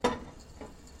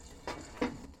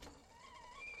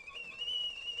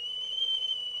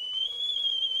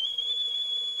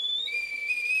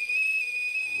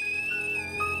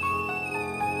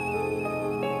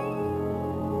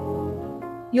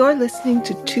You're listening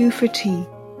to Two for Tea,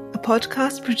 a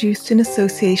podcast produced in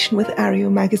association with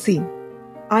Ario Magazine.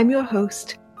 I'm your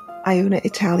host, Iona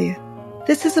Italia.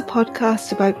 This is a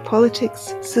podcast about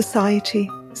politics, society,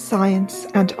 science,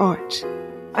 and art.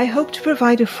 I hope to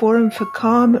provide a forum for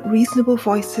calm, reasonable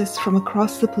voices from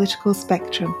across the political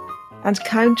spectrum and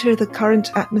counter the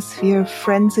current atmosphere of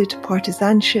frenzied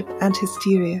partisanship and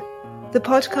hysteria. The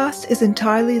podcast is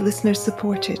entirely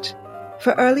listener-supported.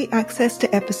 For early access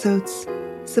to episodes,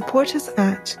 support us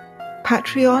at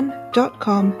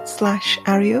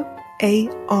patreon.com/Ario,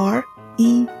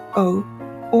 A-R-E-O,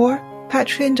 or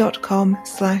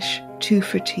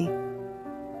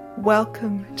patreon.com/2fortea.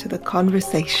 Welcome to the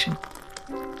conversation.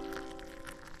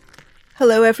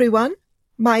 Hello, everyone.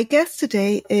 My guest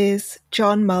today is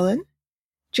John Mullen.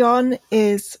 John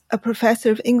is a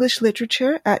professor of English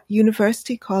literature at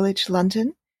University College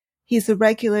London. He's a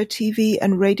regular TV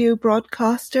and radio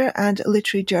broadcaster and a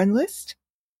literary journalist.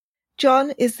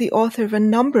 John is the author of a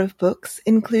number of books,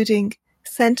 including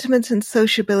Sentiment and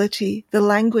Sociability, The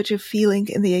Language of Feeling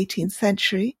in the 18th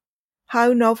Century,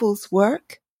 How Novels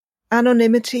Work,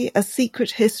 Anonymity, A Secret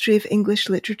History of English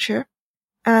Literature,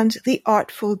 and The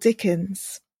Artful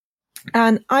Dickens.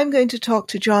 And I'm going to talk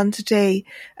to John today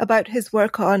about his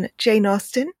work on Jane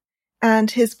Austen and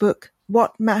his book,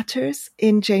 What Matters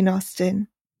in Jane Austen.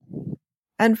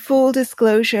 And full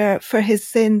disclosure, for his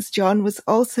sins, John was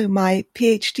also my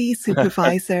PhD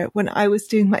supervisor when I was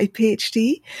doing my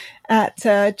PhD at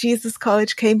Jesus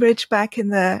College, Cambridge, back in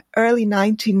the early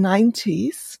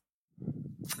 1990s.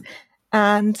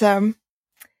 And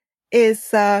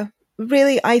is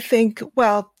really, I think,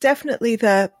 well, definitely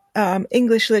the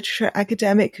English literature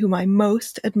academic whom I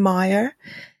most admire,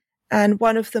 and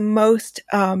one of the most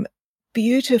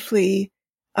beautifully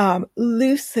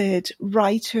lucid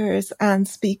writers and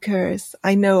speakers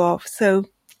I know of. So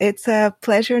it's a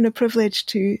pleasure and a privilege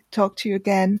to talk to you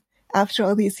again after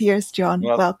all these years, John.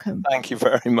 Well, welcome. Thank you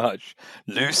very much.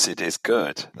 Lucid is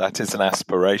good. That is an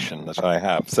aspiration that I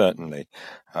have, certainly.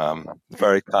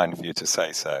 Very kind of you to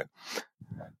say so.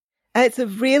 It's a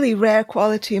really rare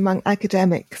quality among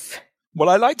academics. Well,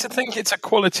 I like to think it's a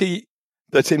quality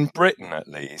that in Britain, at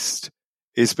least,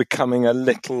 is becoming a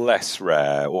little less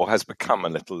rare, or has become a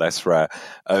little less rare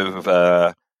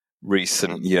over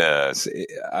recent years.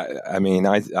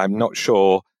 I'm not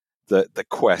sure that the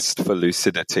quest for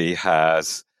lucidity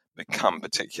has become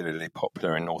particularly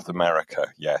popular in North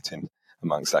America yet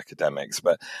amongst academics.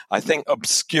 But I think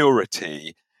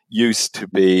obscurity used to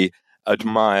be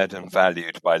admired and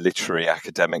valued by literary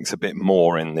academics a bit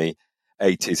more in the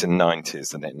 80s and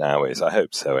 90s than it now is. I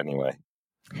hope so, anyway.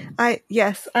 I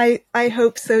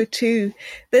hope so too.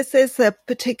 This is a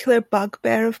particular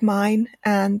bugbear of mine,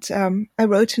 and I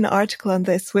wrote an article on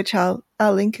this, which I'll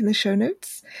link in the show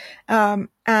notes.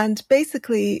 And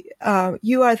basically,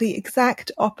 you are the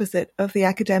exact opposite of the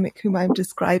academic whom I'm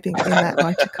describing in that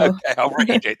article. Okay,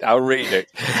 I'll read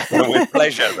it with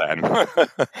pleasure then.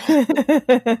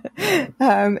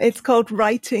 It's called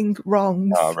Writing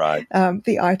Wrongs. All right.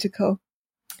 The article.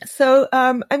 So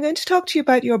I'm going to talk to you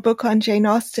about your book on Jane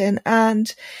Austen,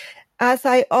 and as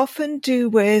I often do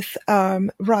with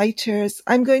writers,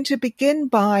 I'm going to begin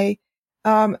by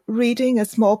reading a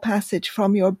small passage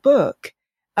from your book.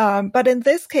 But in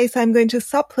this case, I'm going to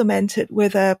supplement it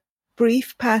with a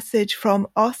brief passage from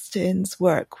Austen's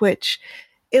work, which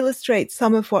illustrates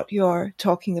some of what you're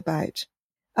talking about.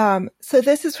 So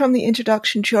this is from the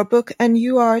introduction to your book, and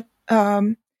you are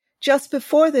just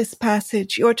before this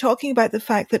passage, you're talking about the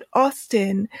fact that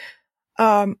Austen,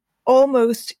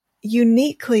 almost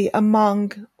uniquely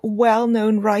among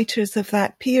well-known writers of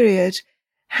that period,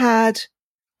 had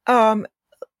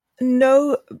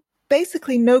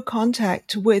basically no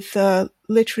contact with the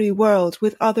literary world,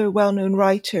 with other well-known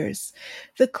writers.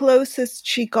 The closest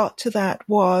she got to that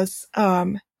was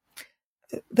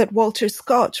that Walter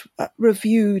Scott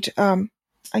reviewed.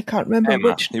 I can't remember Emma.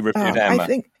 which. He reviewed Emma. I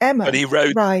think Emma. But he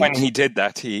wrote, right. When he did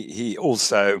that, he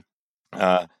also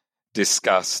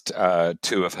discussed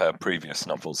two of her previous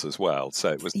novels as well. So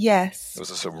it was a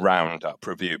sort of round-up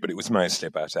review, but it was mostly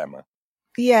about Emma.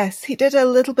 Yes, he did a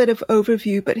little bit of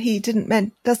overview, but he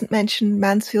doesn't mention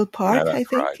Mansfield Park, No, I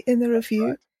think, right. in the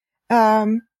review.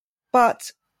 Right.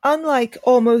 But unlike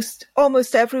almost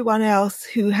everyone else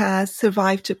who has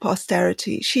survived to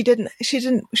posterity, she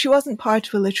wasn't part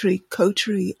of a literary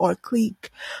coterie or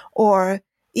clique, or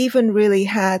even really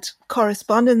had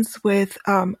correspondence with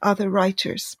other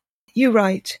writers. You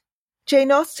write,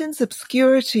 Jane Austen's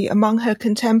obscurity among her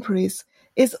contemporaries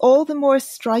is all the more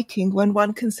striking when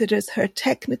one considers her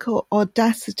technical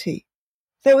audacity.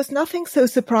 There was nothing so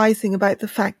surprising about the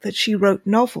fact that she wrote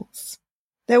novels.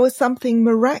 There was something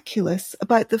miraculous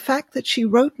about the fact that she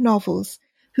wrote novels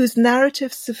whose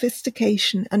narrative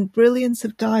sophistication and brilliance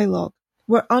of dialogue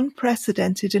were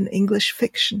unprecedented in English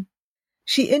fiction.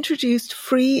 She introduced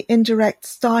free, indirect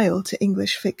style to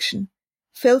English fiction,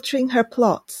 filtering her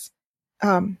plots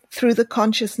through the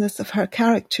consciousness of her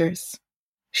characters.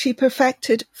 She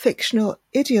perfected fictional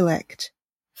idiolect,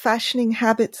 fashioning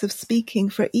habits of speaking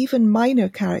for even minor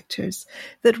characters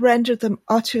that rendered them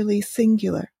utterly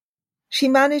singular. She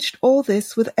managed all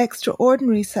this with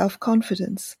extraordinary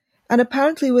self-confidence, and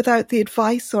apparently without the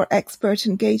advice or expert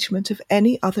engagement of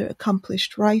any other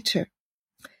accomplished writer.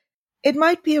 It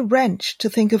might be a wrench to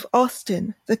think of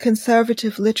Austen, the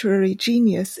conservative literary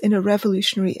genius in a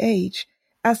revolutionary age,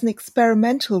 as an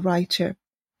experimental writer,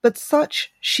 but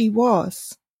such she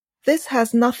was. This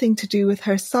has nothing to do with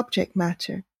her subject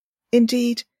matter.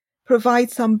 Indeed,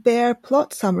 provide some bare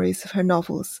plot summaries of her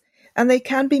novels, and they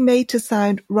can be made to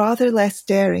sound rather less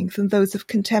daring than those of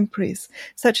contemporaries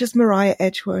such as Maria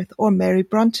Edgeworth or Mary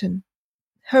Brunton.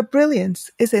 Her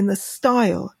brilliance is in the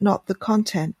style, not the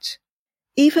content.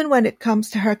 Even when it comes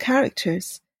to her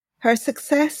characters, her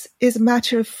success is a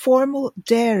matter of formal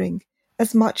daring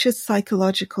as much as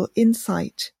psychological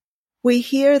insight. We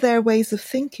hear their ways of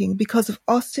thinking because of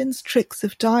Austen's tricks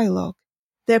of dialogue.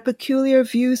 Their peculiar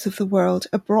views of the world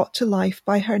are brought to life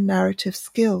by her narrative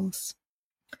skills.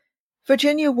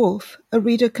 Virginia Woolf, a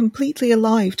reader completely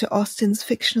alive to Austen's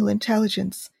fictional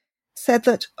intelligence, said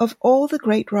that of all the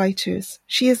great writers,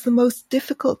 she is the most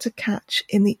difficult to catch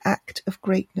in the act of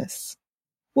greatness.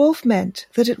 Woolf meant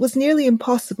that it was nearly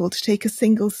impossible to take a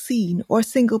single scene or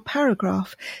single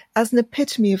paragraph as an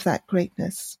epitome of that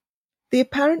greatness. The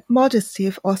apparent modesty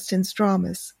of Austen's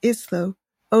dramas is, though,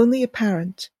 only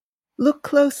apparent. Look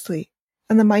closely,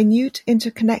 and the minute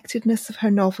interconnectedness of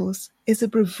her novels is a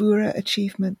bravura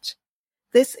achievement.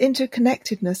 This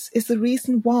interconnectedness is the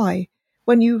reason why,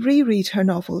 when you reread her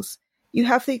novels, you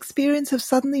have the experience of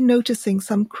suddenly noticing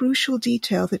some crucial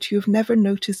detail that you have never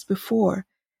noticed before,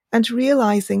 and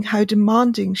realizing how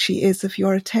demanding she is of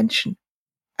your attention.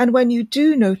 And when you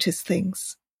do notice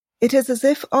things, it is as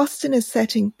if Austen is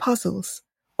setting puzzles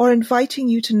or inviting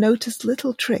you to notice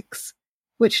little tricks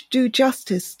which do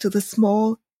justice to the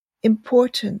small,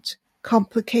 important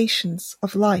complications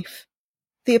of life.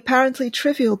 The apparently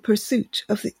trivial pursuit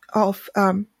of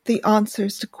the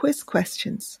answers to quiz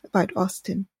questions about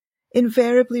Austen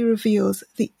invariably reveals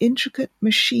the intricate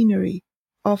machinery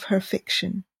of her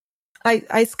fiction.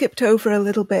 I skipped over a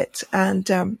little bit and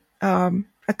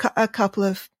a couple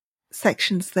of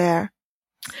sections there.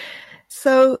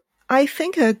 So I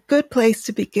think a good place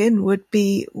to begin would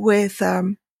be with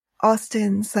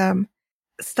Austen's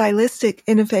stylistic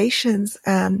innovations,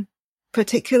 and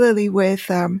particularly with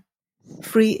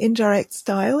free indirect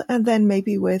style, and then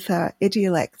maybe with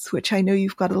idiolects, which I know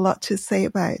you've got a lot to say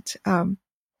about. And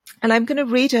I'm going to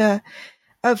read a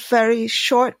very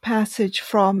short passage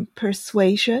from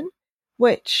Persuasion,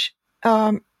 which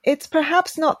it's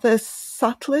perhaps not the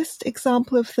subtlest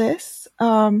example of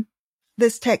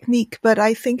this technique, but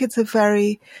I think it's a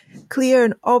very clear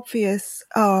and obvious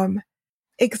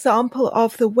example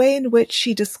of the way in which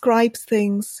she describes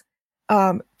things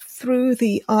through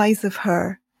the eyes of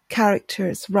her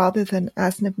characters rather than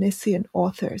as an omniscient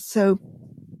author. So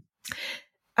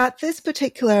at this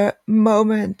particular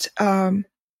moment, Anne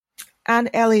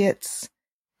Elliot's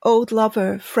old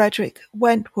lover, Frederick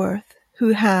Wentworth,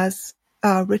 who has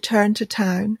returned to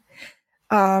town,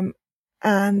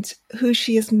 and who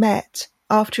she has met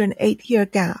after an 8-year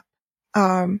gap.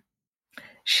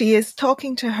 She is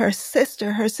talking to her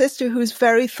sister who's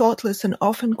very thoughtless and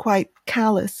often quite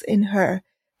callous in her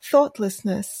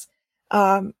thoughtlessness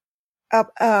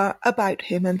about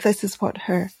him, and this is what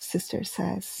her sister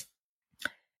says.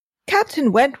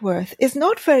 Captain Wentworth is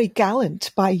not very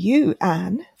gallant by you,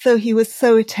 Anne, though he was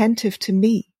so attentive to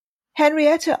me.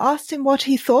 Henrietta asked him what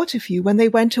he thought of you when they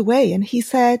went away, and he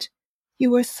said,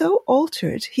 "You were so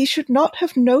altered, he should not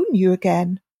have known you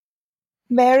again."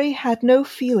 Mary had no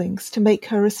feelings to make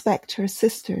her respect her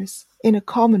sisters in a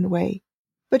common way,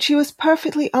 but she was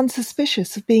perfectly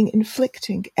unsuspicious of being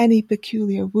inflicting any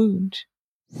peculiar wound.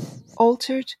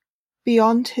 Altered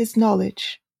beyond his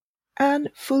knowledge, Anne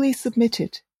fully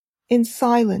submitted, in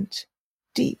silent,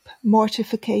 deep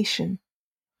mortification.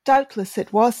 Doubtless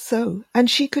it was so, and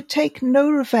she could take no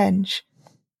revenge,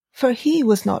 for he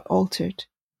was not altered,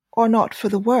 or not for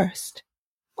the worse.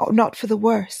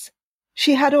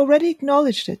 She had already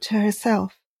acknowledged it to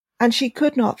herself, and she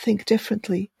could not think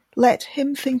differently, let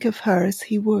him think of her as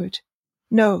he would.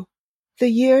 No, the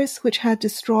years which had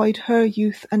destroyed her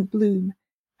youth and bloom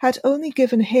had only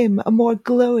given him a more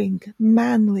glowing,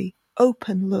 manly,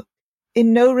 open look.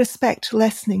 in no respect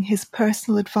lessening his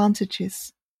personal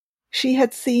advantages. She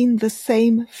had seen the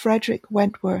same Frederick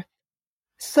Wentworth,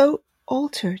 so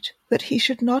altered that he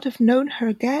should not have known her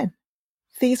again.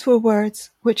 These were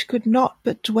words which could not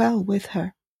but dwell with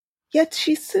her. Yet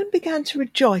she soon began to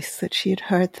rejoice that she had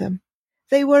heard them.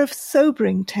 They were of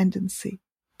sobering tendency.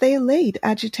 They allayed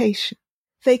agitation.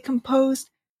 They composed,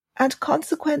 and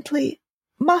consequently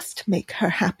must make her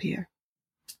happier.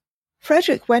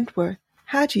 Frederick Wentworth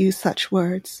had used such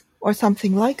words, or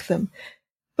something like them,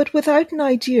 but without an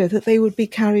idea that they would be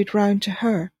carried round to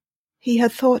her. He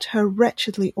had thought her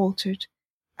wretchedly altered,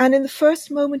 and in the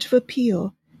first moment of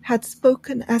appeal had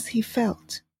spoken as he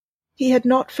felt. He had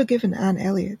not forgiven Anne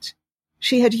Elliot.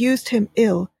 She had used him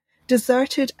ill,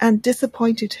 deserted and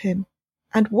disappointed him,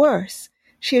 and worse,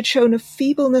 she had shown a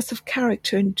feebleness of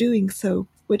character in doing so,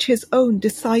 which his own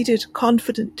decided,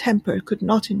 confident temper could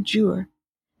not endure.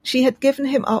 She had given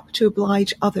him up to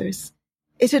oblige others.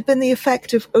 It had been the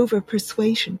effect of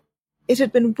over-persuasion. It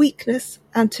had been weakness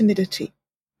and timidity.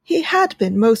 He had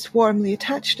been most warmly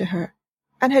attached to her,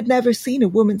 and had never seen a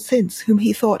woman since whom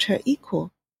he thought her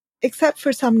equal. Except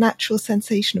for some natural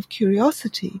sensation of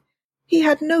curiosity, he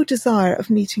had no desire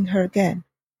of meeting her again.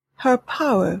 Her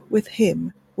power with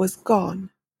him was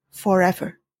gone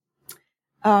forever.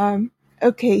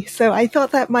 Okay, so I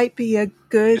thought that might be a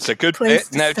good It's a good place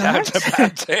bit, no doubt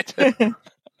about it.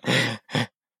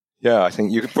 Yeah, I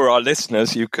think for our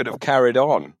listeners, you could have carried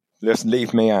on. Just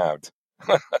leave me out.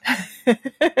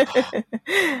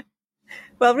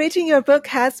 Well, reading your book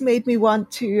has made me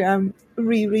want to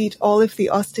reread all of the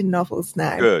Austen novels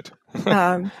now. Good.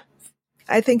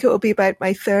 I think it will be about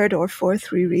my third or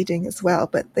fourth rereading as well,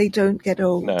 but they don't get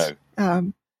old.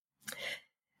 No.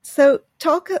 So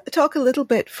talk a little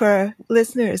bit for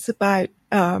listeners about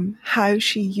how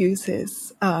she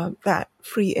uses that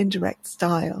free indirect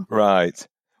style. Right.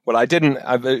 Well, I didn't.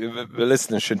 The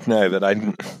listeners should know that I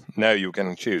didn't know you were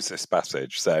going to choose this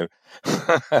passage. So,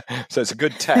 so it's a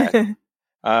good test.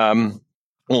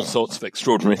 All sorts of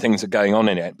extraordinary things are going on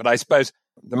in it. But I suppose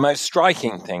the most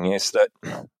striking thing is that,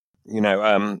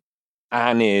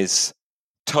 Anne is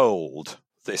told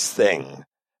this thing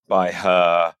by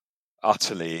her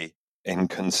utterly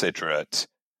inconsiderate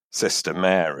sister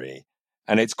Mary.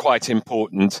 And it's quite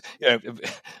important,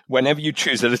 whenever you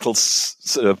choose a little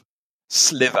sort of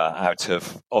sliver out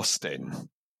of Austen,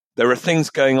 there are things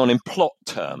going on in plot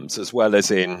terms as well as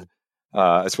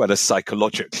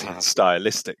psychologically and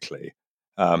stylistically.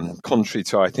 Contrary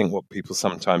to, I think, what people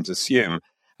sometimes assume,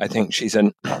 I think she's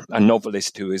a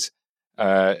novelist who is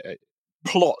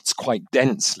plots quite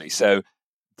densely. So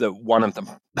one of the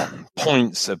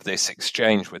points of this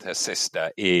exchange with her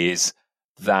sister is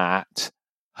that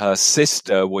her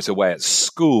sister was away at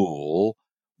school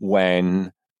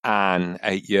when Anne,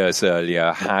 8 years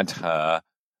earlier, had her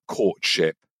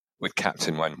courtship with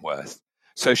Captain Wentworth.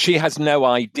 So she has no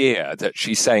idea that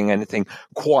she's saying anything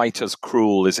quite as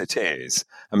cruel as it is.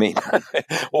 I mean,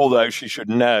 although she should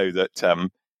know that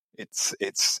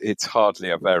it's hardly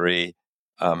a very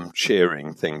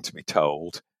cheering thing to be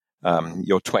told.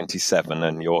 You're 27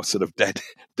 and you're sort of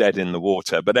dead in the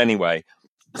water. But anyway,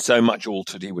 so much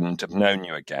altered he wouldn't have known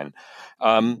you again.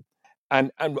 And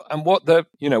what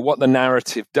the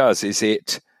narrative does is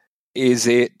it,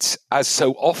 as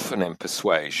so often in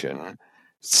Persuasion,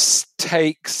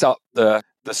 takes up the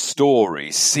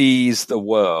story, sees the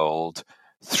world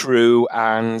through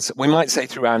Anne's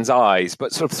eyes,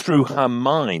 but sort of through her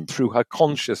mind, through her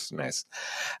consciousness.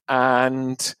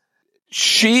 And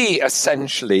she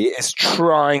essentially is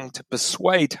trying to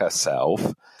persuade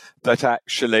herself that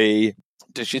actually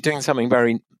she's doing something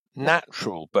very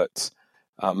natural, but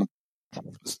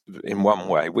in one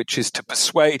way, which is to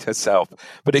persuade herself,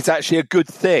 but it's actually a good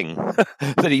thing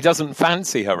that he doesn't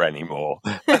fancy her anymore.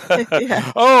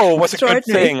 Yeah. Oh, what a good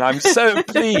thing. I'm so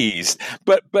pleased.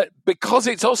 But because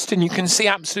it's Austen, you can see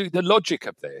absolutely the logic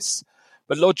of this,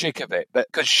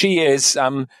 because she is,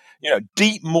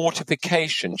 deep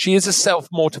mortification. She is a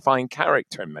self-mortifying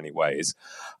character in many ways.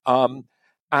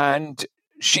 And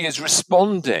she is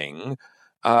responding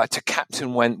to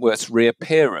Captain Wentworth's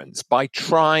reappearance by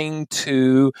trying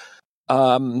to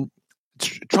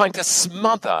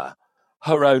smother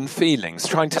her own feelings,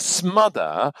 trying to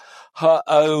smother her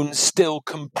own still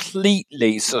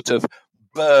completely sort of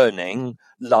burning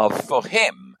love for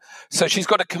him. So she's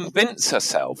got to convince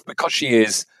herself, because she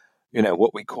is,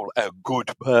 what we call a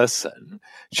good person,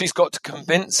 she's got to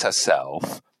convince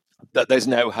herself that there's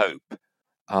no hope.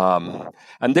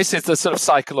 And this is the sort of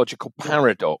psychological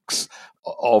paradox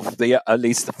of at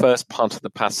least the first part of the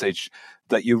passage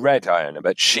that you read, Iona.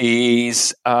 But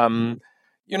she's,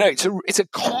 it's a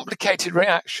complicated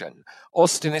reaction.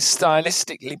 Austen is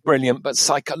stylistically brilliant, but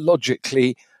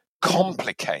psychologically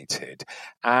complicated.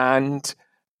 And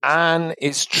Anne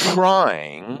is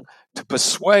trying to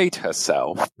persuade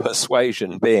herself,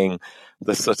 persuasion being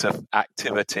the sort of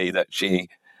activity that she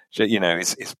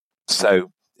is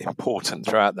so important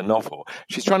throughout the novel.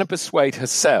 She's trying to persuade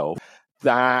herself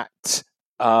that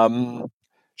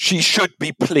she should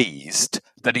be pleased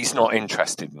that he's not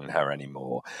interested in her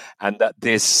anymore, and that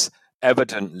this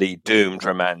evidently doomed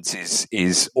romance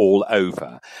is all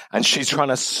over. And she's trying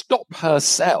to stop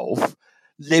herself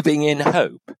living in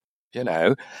hope,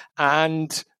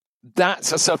 and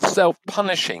that's a sort of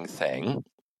self-punishing thing.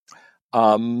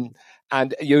 And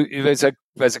there's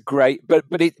a great,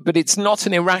 but it's not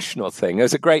an irrational thing.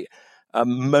 There's a great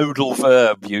modal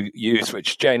verb you use,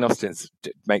 which Jane Austen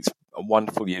makes a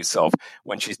wonderful use of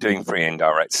when she's doing free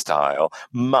indirect style.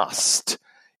 Must.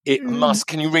 It must.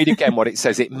 Can you read again what it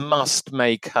says? It must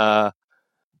make her.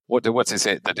 What is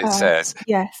it that it says?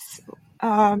 Yes.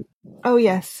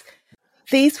 Yes.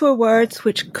 These were words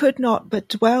which could not but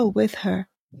dwell with her.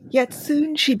 Yet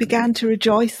soon she began to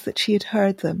rejoice that she had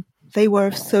heard them. They were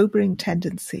of sobering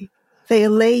tendency. They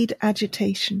allayed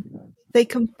agitation. They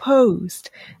composed,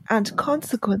 and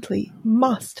consequently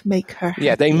must make her happier.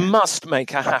 Yeah, they must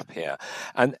make her happier.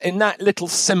 And in that little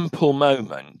simple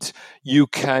moment, you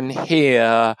can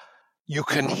hear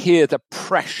the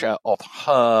pressure of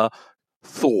her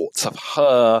thoughts, of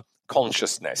her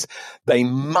consciousness. They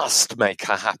must make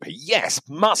her happy. Yes,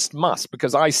 must,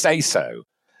 because I say so.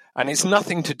 And it's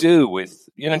nothing to do with,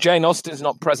 Jane Austen's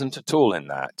not present at all in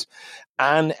that.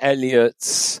 Anne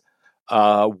Elliot's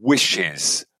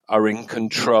wishes are in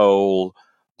control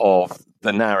of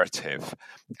the narrative.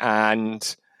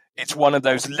 And it's one of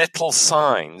those little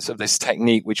signs of this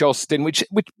technique which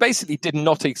basically did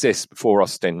not exist before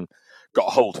Austen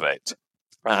got hold of it.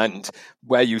 And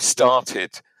where you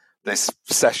started this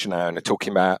session, Anna,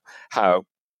 talking about how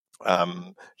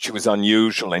she was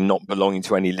unusual in not belonging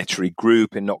to any literary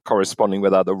group, in not corresponding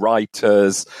with other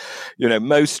writers.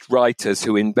 Most writers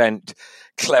who invent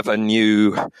clever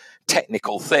new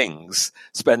technical things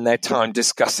spend their time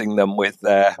discussing them with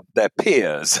their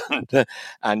peers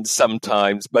and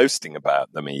sometimes boasting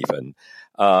about them even.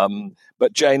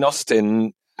 But Jane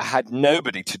Austen had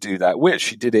nobody to do that with.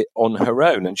 She did it on her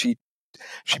own, and she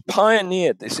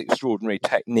pioneered this extraordinary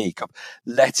technique of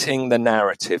letting the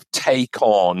narrative take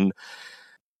on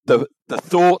the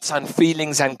thoughts and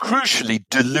feelings and, crucially,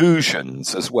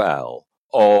 delusions as well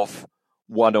of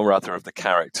one or other of the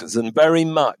characters. And very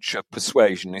much of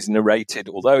Persuasion is narrated,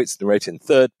 although it's narrated in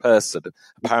third person,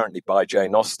 apparently by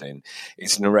Jane Austen,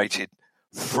 it's narrated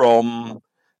from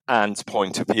Anne's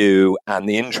point of view. And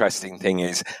the interesting thing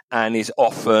is, Anne is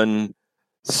often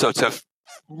sort of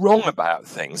wrong about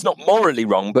things, not morally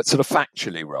wrong, but sort of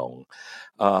factually wrong.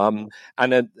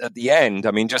 And at the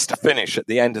end, just to finish, at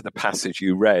the end of the passage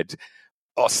you read,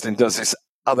 Austen does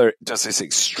this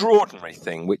extraordinary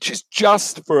thing, which is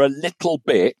just for a little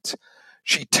bit,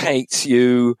 she takes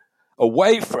you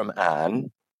away from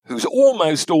Anne, who's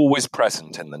almost always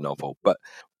present in the novel, but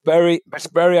very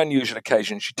unusual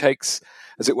occasion. She takes,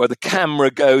 as it were, the camera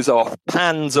goes off,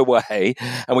 pans away,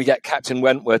 and we get Captain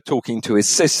Wentworth talking to his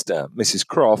sister, Mrs.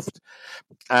 Croft,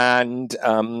 and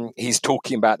he's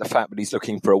talking about the fact that he's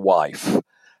looking for a wife.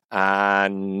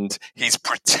 And he's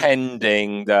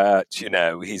pretending that,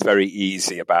 he's very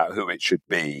easy about who it should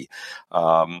be.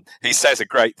 He says a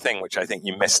great thing, which I think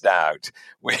you missed out,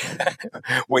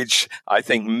 which I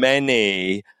think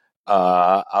many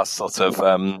are sort of,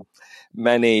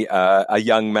 a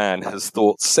young man has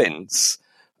thought since,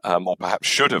 or perhaps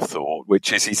should have thought,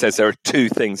 which is, he says there are two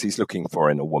things he's looking for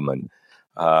in a woman.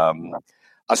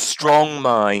 A strong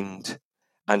mind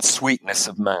and sweetness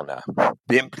of manner.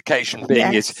 The implication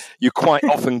being is you quite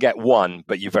often get one,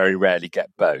 but you very rarely get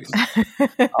both.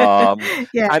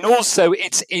 And also,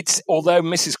 it's although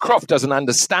Mrs. Croft doesn't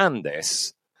understand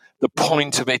this, the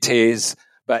point of it is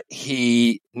that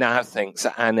he now thinks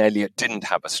that Anne Elliot didn't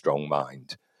have a strong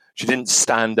mind. She didn't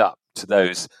stand up to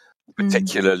those,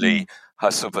 particularly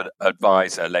her sort of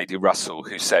advisor, Lady Russell,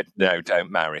 who said, "No,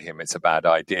 don't marry him. It's a bad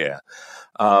idea."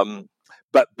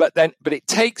 But it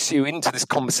takes you into this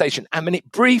conversation.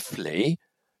 It briefly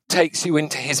takes you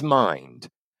into his mind.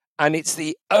 And it's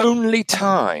the only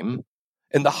time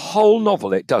in the whole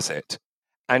novel it does it.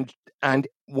 And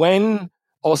when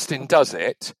Austen does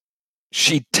it,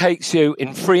 she takes you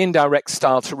in free and direct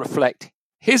style to reflect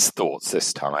his thoughts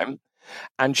this time.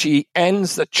 And she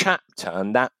ends the chapter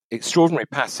and that extraordinary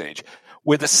passage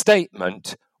with a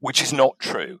statement which is not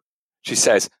true. She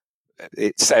says,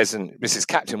 it says, and this is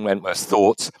Captain Wentworth's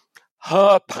thoughts,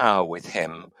 her power with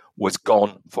him was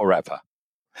gone forever.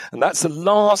 And that's the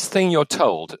last thing you're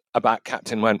told about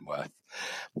Captain Wentworth.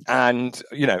 And,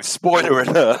 spoiler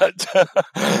alert,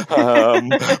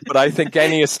 but I think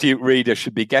any astute reader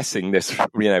should be guessing this,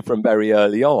 from very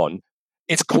early on.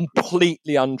 It's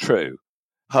completely untrue.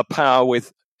 Her power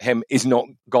with him is not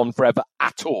gone forever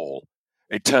at all.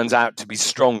 It turns out to be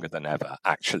stronger than ever,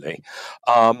 actually.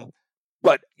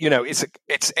 But,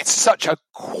 it's such a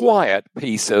quiet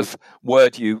piece of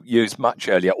word you used much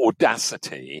earlier,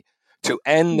 audacity, to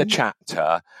end the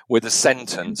chapter with a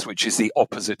sentence which is the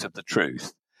opposite of the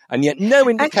truth. And yet no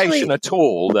indication at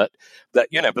all that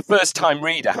the first-time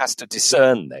reader has to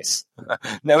discern this.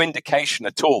 No indication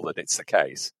at all that it's the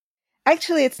case.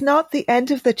 Actually, it's not the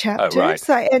end of the chapter. Oh, right.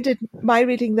 So I ended my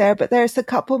reading there, but there's a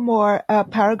couple more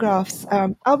paragraphs.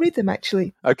 I'll read them,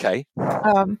 actually. Okay.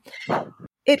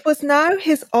 It was now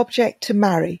his object to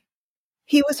marry.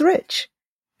 He was rich,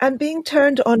 and being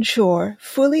turned on shore,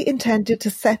 fully intended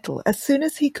to settle as soon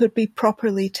as he could be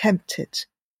properly tempted.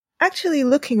 Actually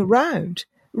looking around,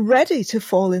 ready to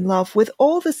fall in love with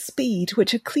all the speed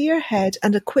which a clear head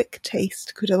and a quick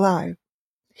taste could allow.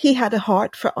 He had a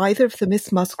heart for either of the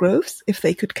Miss Musgroves, if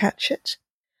they could catch it.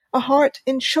 A heart,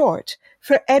 in short,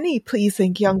 for any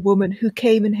pleasing young woman who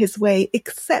came in his way,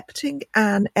 excepting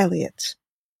Anne Elliot.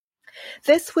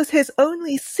 This was his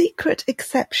only secret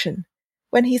exception,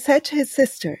 when he said to his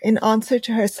sister, in answer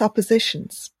to her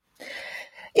suppositions,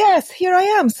 "Yes, here I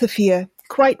am, Sophia,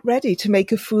 quite ready to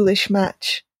make a foolish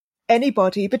match.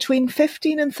 Anybody between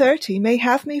 15 and 30 may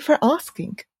have me for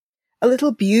asking. A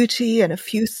little beauty and a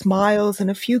few smiles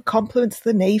and a few compliments to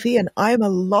the Navy, and I am a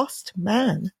lost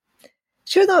man.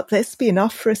 Should not this be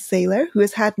enough for a sailor who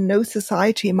has had no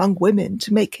society among women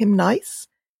to make him nice?"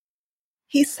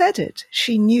 He said it,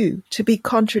 she knew, to be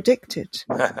contradicted.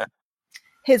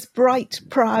 His bright,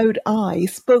 proud eye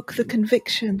spoke the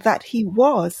conviction that he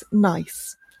was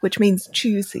nice, which means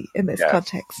choosy in this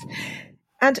context.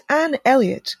 And Anne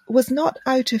Elliot was not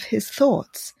out of his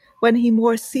thoughts when he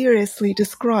more seriously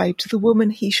described the woman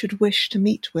he should wish to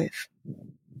meet with.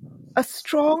 A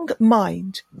strong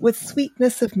mind with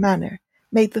sweetness of manner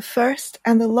made the first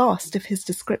and the last of his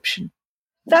description.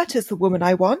 "That is the woman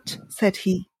I want," said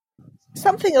he.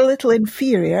 "Something a little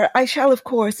inferior I shall of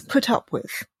course put up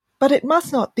with, but it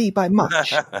must not be by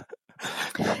much.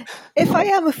 If I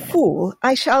am a fool,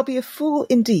 I shall be a fool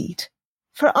indeed,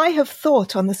 for I have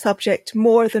thought on the subject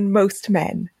more than most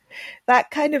men."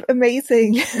 That kind of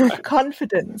amazing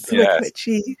confidence with which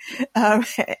he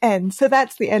ends. So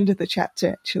that's the end of the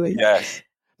chapter, actually. Yes.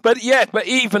 But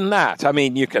even that, I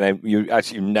mean,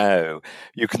 as you know,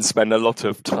 you can spend a lot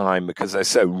of time, because they're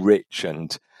so rich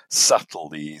and subtle,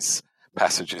 these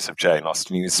passages of Jane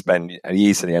Austen. You spend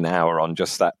easily an hour on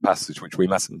just that passage, which we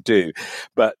mustn't do.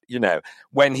 But,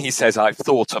 when he says, I've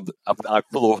thought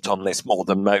on this more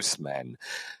than most men,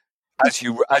 as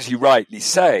you rightly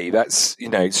say, that's,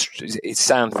 it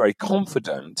sounds very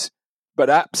confident, but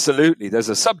absolutely there's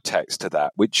a subtext to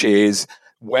that, which is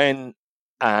when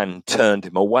Anne turned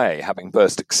him away, having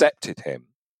first accepted him,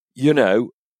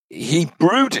 he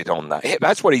brooded on that.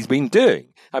 That's what he's been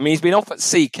doing. I mean, he's been off at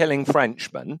sea killing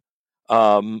Frenchmen,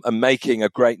 and making a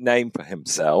great name for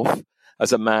himself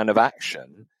as a man of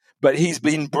action, but he's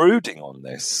been brooding on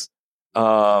this.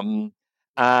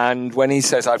 And when he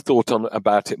says, I've thought on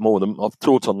this more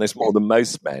than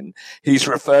most men, he's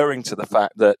referring to the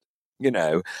fact that,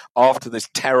 after this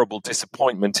terrible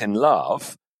disappointment in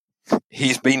love,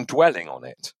 he's been dwelling on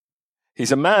it.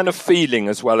 He's a man of feeling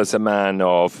as well as a man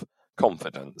of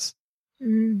confidence.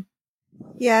 Mm.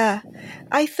 Yeah,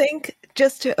 I think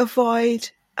just to avoid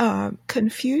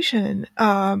confusion,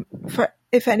 for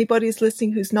if anybody is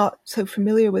listening who's not so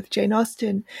familiar with Jane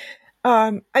Austen,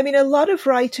 I mean, a lot of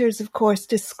writers, of course,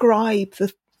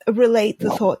 relate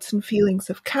the thoughts and feelings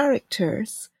of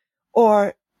characters,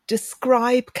 or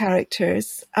describe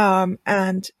characters,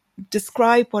 and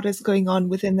describe what is going on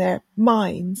within their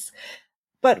minds.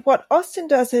 But what Austen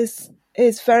does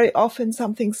is very often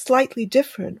something slightly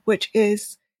different, which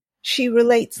is she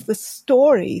relates the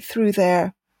story through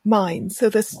their minds. So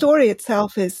the story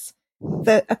itself is,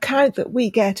 the account that we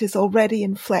get is already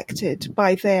inflected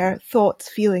by their thoughts,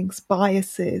 feelings,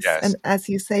 biases, and, as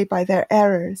you say, by their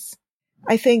errors.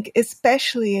 I think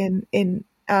especially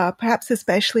perhaps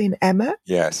especially in Emma.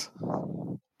 Yes.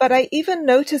 But I even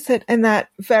notice it in that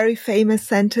very famous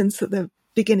sentence at the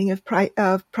beginning of Pride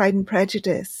and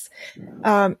Prejudice.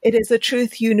 It is a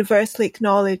truth universally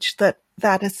acknowledged that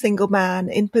a single man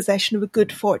in possession of a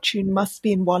good fortune must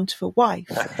be in want of a wife.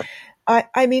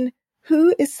 I mean,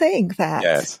 who is saying that?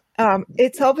 Yes.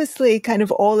 It's obviously kind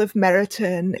of all of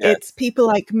Meryton. Yes. It's people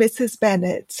like Mrs.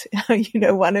 Bennet,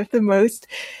 one of the most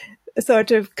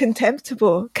sort of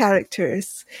contemptible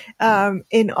characters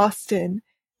in Austen.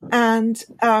 And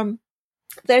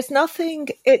there's nothing,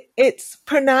 it's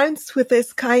pronounced with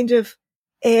this kind of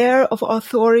air of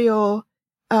authorial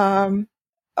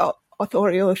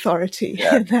authority.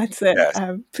 Yeah. That's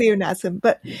a pleonasm,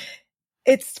 but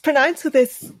it's pronounced with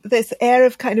this air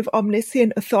of kind of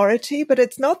omniscient authority, but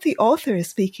it's not the author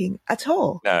speaking at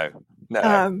all. No.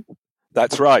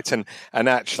 That's right. And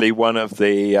actually one of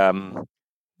the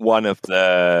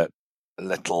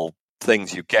little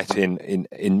things you get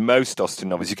in most Austen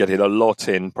novels, you get it a lot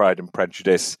in Pride and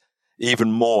Prejudice,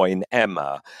 even more in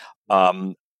Emma,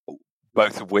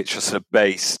 both of which are sort of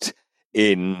based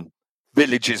in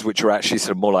villages which are actually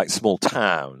sort of more like small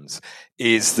towns,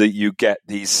 is that you get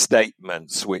these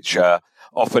statements which are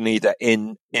often either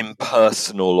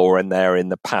impersonal or in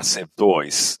the passive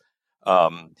voice.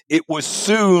 It was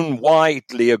soon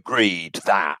widely agreed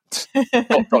that ...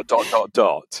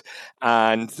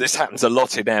 And this happens a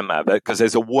lot in Emma because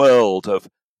there's a world of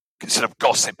sort of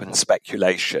gossip and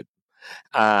speculation,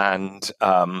 and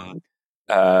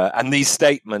these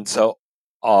statements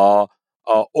are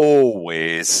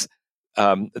always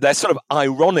they're sort of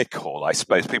ironical, I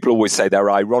suppose. People always say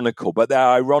they're ironical, but they're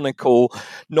ironical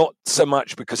not so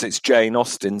much because it's Jane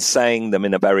Austen saying them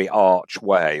in a very arch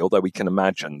way, although we can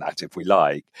imagine that if we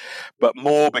like, but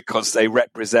more because they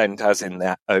represent, as in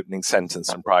that opening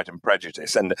sentence in Pride and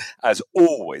Prejudice, and as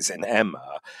always in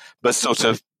Emma, the sort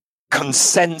of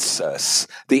consensus,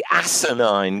 the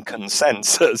asinine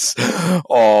consensus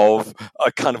of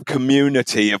a kind of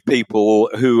community of people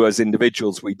who as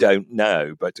individuals we don't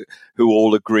know, but who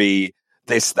all agree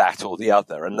this, that or the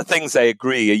other. And the things they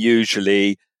agree are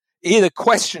usually either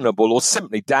questionable or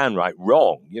simply downright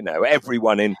wrong.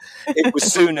 Everyone it was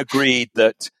soon agreed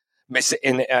that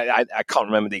I can't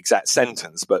remember the exact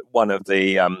sentence, but one of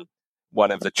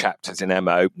the chapters in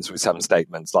Emma opens with some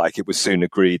statements like, it was soon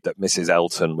agreed that Mrs.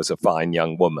 Elton was a fine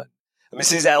young woman. And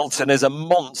Mrs. Elton is a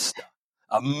monster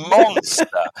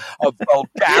of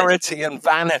vulgarity and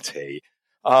vanity.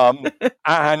 But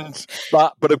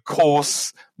of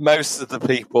course, most of the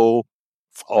people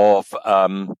most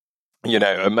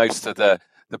of the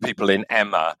people in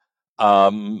Emma,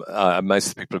 most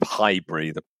of the people of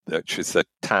Highbury, which is the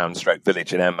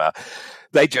town/village in Emma,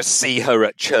 they just see her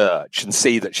at church and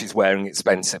see that she's wearing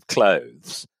expensive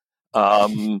clothes.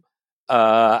 And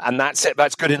that's it.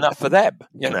 That's good enough for them,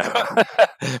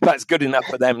 That's good enough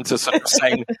for them to sort of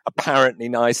say apparently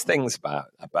nice things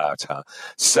about her.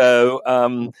 So,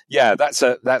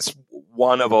 that's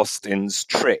one of Austen's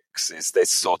tricks, is this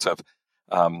sort of,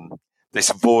 this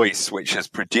voice which has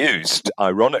produced,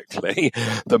 ironically,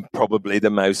 probably the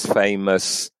most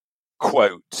famous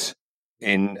quote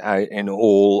in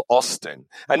all Austen.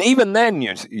 And even then,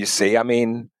 you see, I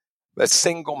mean, a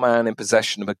single man in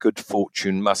possession of a good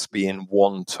fortune must be in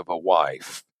want of a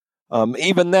wife.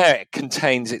 Even there, it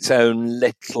contains its own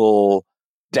little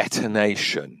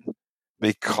detonation,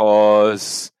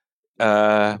 because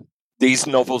these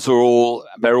novels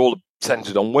they're all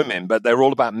centered on women, but they're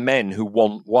all about men who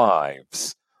want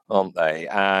wives, aren't they?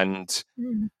 And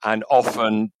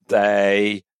often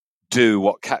they do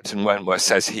what Captain Wentworth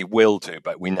says he will do,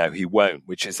 but we know he won't,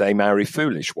 which is they marry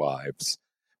foolish wives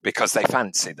because they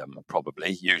fancy them,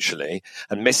 probably, usually.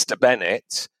 And Mr.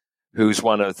 Bennet, who's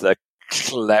one of the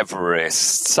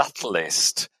cleverest,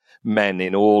 subtlest men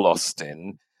in all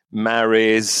Austen,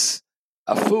 marries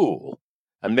a fool.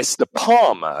 And Mr.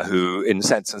 Palmer, who, in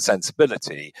Sense and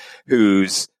Sensibility,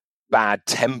 who's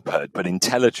bad-tempered but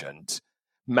intelligent,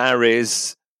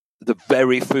 marries the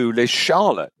very foolish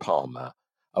Charlotte Palmer,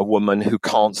 a woman who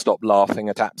can't stop laughing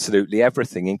at absolutely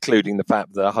everything, including the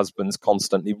fact that her husband's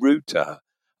constantly rude to her.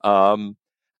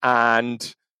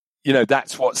 And,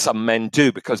 that's what some men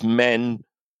do, because men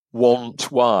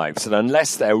want wives. And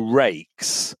unless they're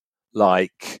rakes,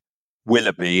 like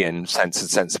Willoughby in Sense and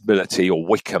Sensibility or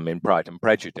Wickham in Pride and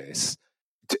Prejudice,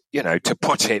 to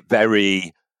put it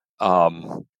very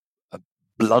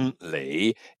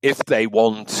bluntly, if they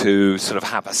want to sort of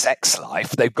have a sex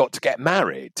life, they've got to get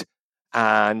married.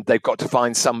 And they've got to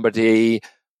find somebody,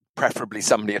 preferably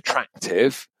somebody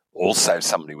attractive, also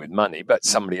somebody with money, but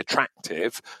somebody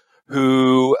attractive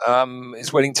who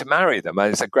is willing to marry them. And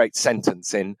there's a great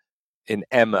sentence in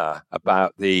Emma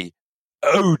about the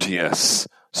odious,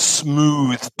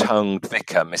 smooth-tongued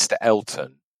vicar, Mr.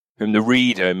 Elton, whom the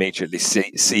reader immediately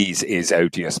sees is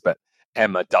odious, but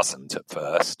Emma doesn't at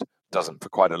first, doesn't for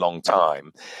quite a long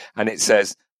time. And it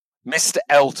says, Mr.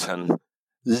 Elton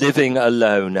living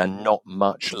alone and not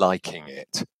much liking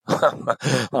it.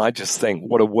 I just think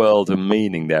what a world of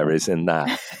meaning there is in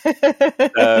that.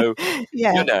 So,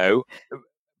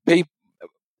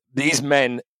 these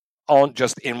men aren't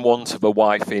just in want of a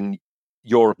wife, in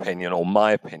your opinion or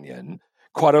my opinion.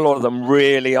 Quite a lot of them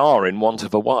really are in want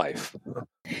of a wife.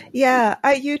 Yeah,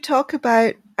 you talk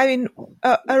about, a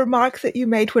remark that you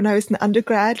made when I was an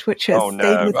undergrad, which has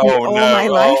stayed with me all my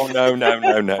life.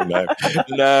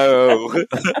 No.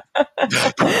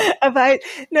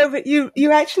 But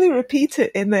you actually repeat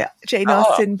it in the Jane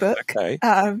Austen book. Okay.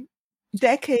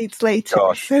 Decades later.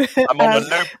 Gosh, I'm on a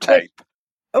loop tape.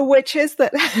 Which is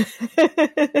that,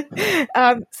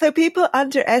 so people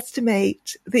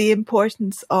underestimate the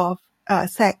importance of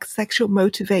sexual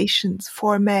motivations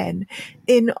for men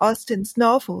in Austen's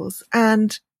novels.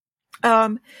 And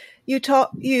you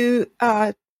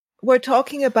were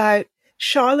talking about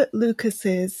Charlotte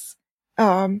Lucas's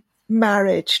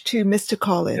marriage to Mr.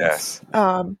 Collins, yes,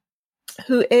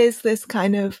 who is this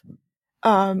kind of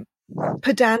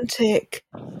pedantic,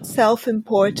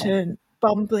 self-important,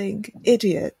 bumbling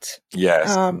idiot.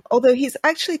 Yes. Although he's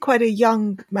actually quite a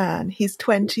young man. He's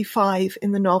 25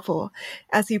 in the novel,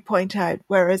 as you point out,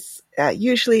 whereas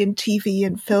usually in TV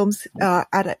and films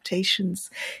adaptations,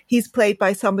 he's played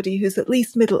by somebody who's at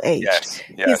least middle-aged.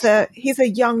 Yes. He's a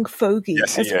young fogey.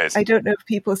 Yes, he is. I don't know if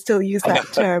people still use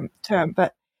that term,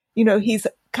 but he's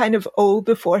kind of old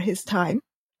before his time.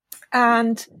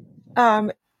 And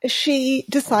she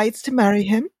decides to marry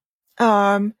him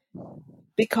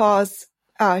because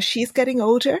she's getting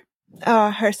older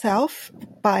herself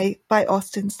by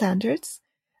Austen standards,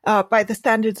 by the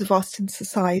standards of Austen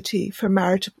society for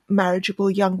marriageable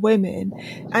young women.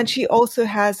 And she also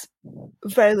has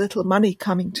very little money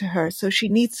coming to her, so she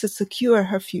needs to secure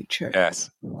her future.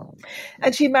 Yes.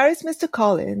 And she marries Mr.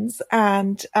 Collins,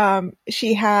 and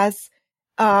she has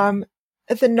the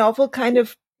novel kind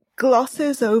of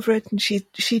glosses over it, and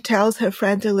she tells her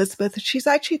friend Elizabeth that she's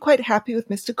actually quite happy with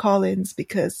Mr. Collins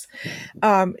because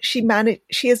she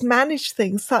has managed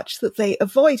things such that they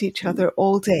avoid each other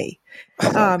all day.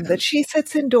 That she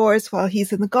sits indoors while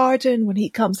he's in the garden. When he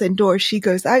comes indoors, she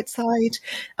goes outside.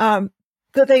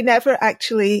 That they never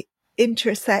actually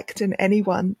intersect in any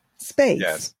one space.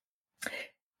 Yes.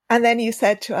 And then you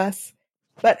said to us,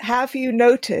 but have you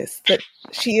noticed that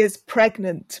she is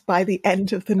pregnant by the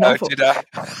end of the novel? Oh, did I?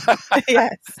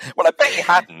 Yes. Well, I bet you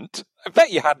hadn't.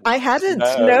 I hadn't,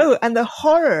 no. And the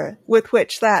horror with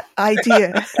which that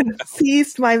idea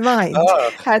seized my mind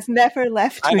has never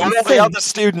left me. And all the other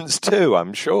students too,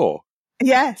 I'm sure.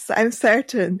 Yes, I'm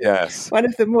certain. Yes. One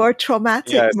of the more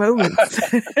traumatic moments.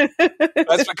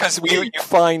 That's because you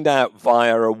find out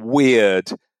via a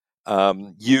weird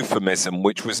euphemism,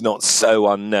 which was not so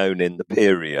unknown in the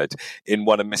period, in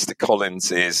one of Mr.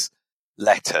 Collins's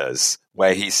letters,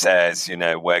 where he says,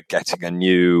 we're getting a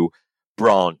new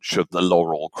branch of the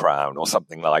laurel crown or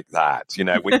something like that,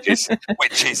 which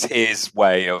is his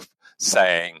way of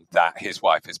saying that his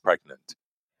wife is pregnant.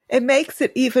 It makes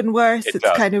it even worse. It's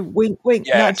kind of wink, wink,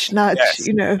 nudge, nudge,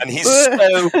 And he's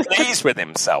so pleased with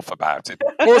himself about it.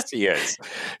 Of course he is,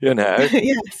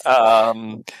 Yes.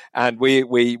 And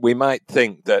we might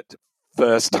think that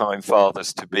first-time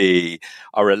fathers-to-be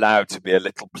are allowed to be a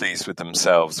little pleased with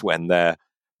themselves when their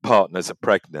partners are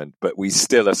pregnant, but we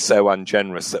still are so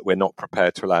ungenerous that we're not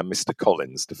prepared to allow Mr.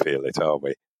 Collins to feel it, are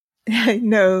we?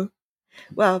 No.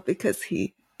 Well, because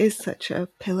he is such a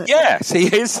pillar. Yes, he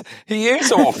is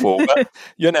awful. But,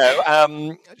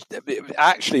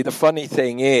 actually, the funny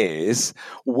thing is,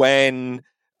 when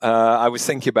I was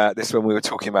thinking about this when we were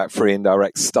talking about free and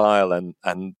direct style and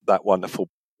that wonderful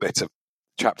bit of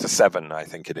chapter 7, I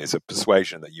think it is, of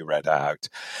Persuasion that you read out,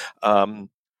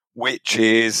 which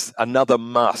is another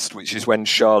must, which is when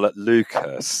Charlotte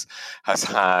Lucas has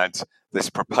had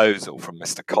this proposal from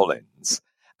Mr. Collins.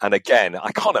 And again,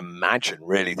 I can't imagine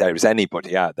really there is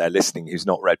anybody out there listening who's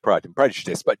not read Pride and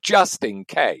Prejudice, but just in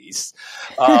case,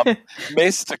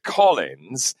 Mr.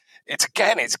 Collins, it's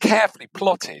carefully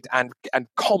plotted and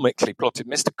comically plotted.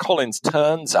 Mr. Collins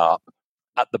turns up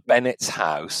at the Bennet's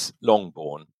house,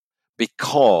 Longbourn,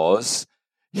 because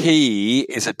he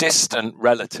is a distant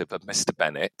relative of Mr.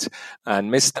 Bennet,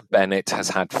 and Mr. Bennet has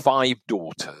had 5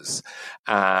 daughters,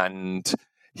 and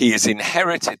he has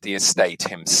inherited the estate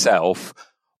himself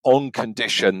on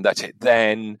condition that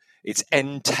it's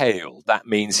entailed. That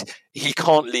means he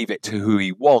can't leave it to who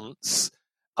he wants.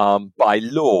 By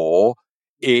law,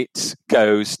 it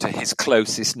goes to his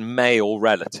closest male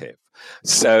relative.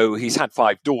 So he's had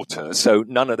 5 daughters, so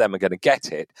none of them are going to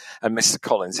get it. And Mr.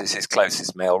 Collins is his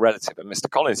closest male relative, and Mr.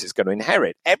 Collins is going to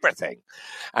inherit everything.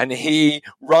 And he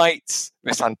writes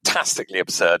this fantastically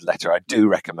absurd letter. I do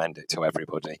recommend it to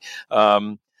everybody,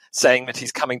 saying that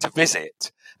he's coming to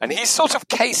visit. And he's sort of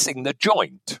casing the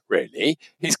joint, really.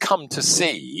 He's come to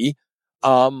see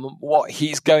what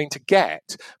he's going to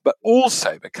get, but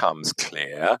also becomes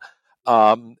clear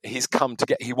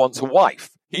he wants a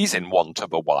wife. He's in want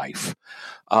of a wife,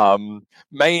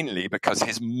 mainly because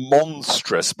his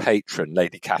monstrous patron,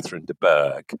 Lady Catherine de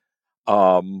Bourgh,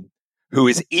 who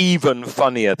is even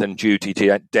funnier than Judi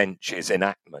Dench's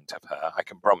enactment of her, I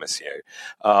can promise you,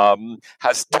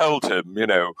 has told him,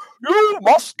 you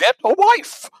must get a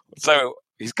wife. So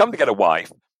he's come to get a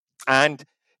wife, and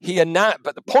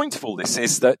but the point of all this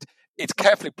is that it's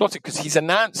carefully plotted because he's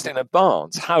announced in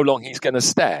advance how long he's going to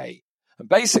stay. And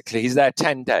basically, he's there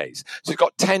 10 days. So he's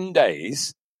got 10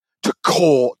 days to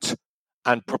court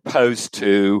and propose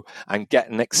to and get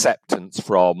an acceptance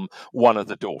from one of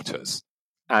the daughters.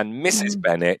 And Mrs.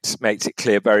 Bennet makes it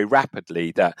clear very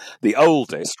rapidly that the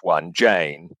oldest one,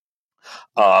 Jane,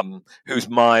 who's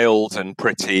mild and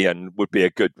pretty and would be a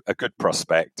good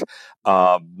prospect,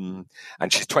 and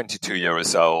she's 22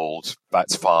 years old,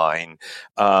 that's fine,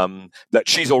 that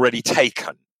she's already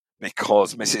taken,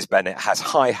 because Mrs. Bennet has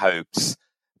high hopes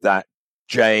that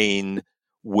Jane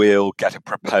will get a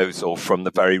proposal from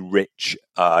the very rich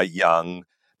young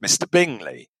Mr.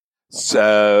 Bingley.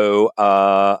 So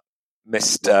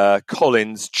Mr.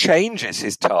 Collins changes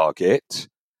his target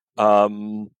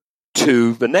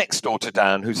to the next daughter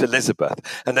down, who's Elizabeth.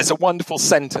 And there's a wonderful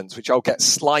sentence, which I'll get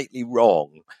slightly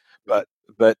wrong, but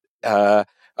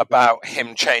about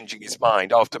him changing his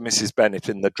mind after Mrs. Bennet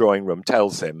in the drawing room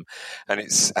tells him,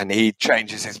 and he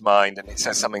changes his mind, and it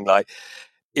says something like,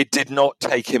 "It did not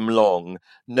take him long,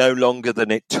 no longer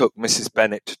than it took Mrs.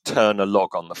 Bennet to turn a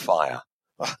log on the fire."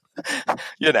 I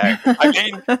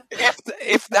mean,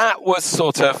 if that was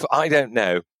sort of, I don't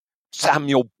know,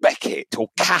 Samuel Beckett or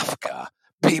Kafka,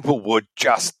 people would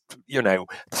just,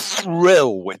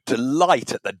 thrill with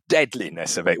delight at the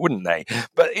deadliness of it, wouldn't they?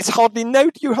 But you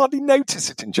hardly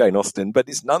notice it in Jane Austen, but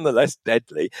it's nonetheless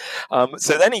deadly.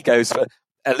 So then he goes for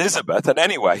Elizabeth, and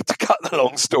anyway, to cut the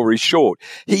long story short,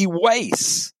 he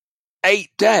wastes 8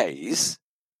 days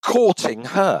courting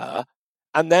her,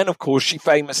 and then, of course, she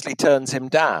famously turns him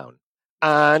down.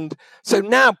 And so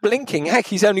now, blinking, heck,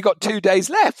 he's only got 2 days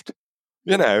left.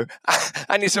 And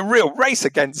it's a real race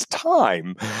against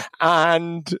time.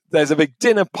 And there's a big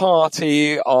dinner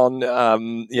party on,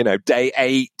 day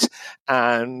 8.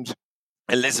 And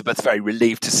Elizabeth's very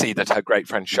relieved to see that her great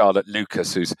friend Charlotte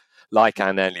Lucas, who's like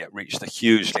Anne Elliot, reached the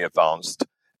hugely advanced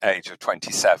age of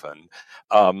 27,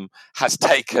 has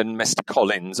taken Mr.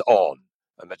 Collins on,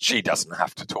 and that she doesn't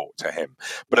have to talk to him.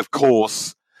 But of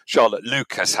course, Charlotte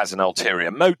Lucas has an ulterior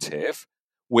motive,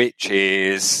 which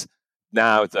is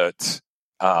now that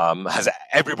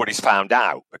everybody's found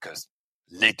out, because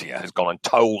Lydia has gone and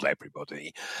told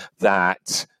everybody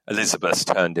that Elizabeth's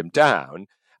turned him down,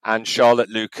 and Charlotte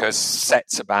Lucas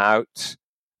sets about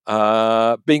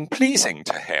being pleasing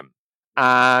to him.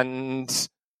 And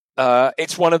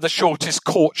it's one of the shortest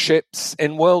courtships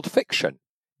in world fiction.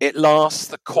 It lasts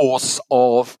the course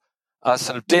of a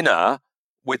sort of dinner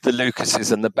with the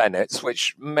Lucases and the Bennets,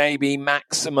 which may be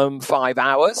maximum 5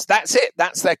 hours. That's it.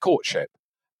 That's their courtship.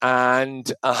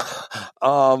 And of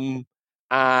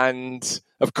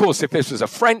course, if this was a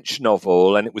French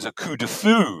novel and it was a coup de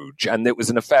fouge and it was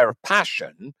an affair of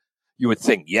passion, you would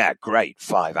think, yeah, great,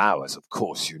 5 hours. Of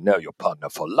course, you know your partner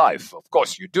for life. Of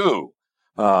course you do.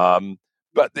 But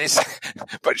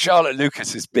Charlotte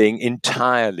Lucas is being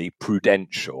entirely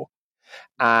prudential.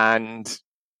 And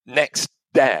next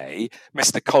day,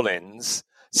 Mr. Collins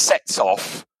sets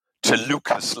off to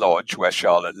Lucas Lodge, where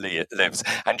Charlotte lives,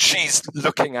 and she's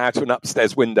looking out of an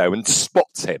upstairs window and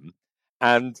spots him.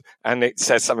 And it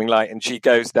says something like, and she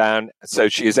goes down so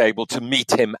she is able to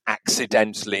meet him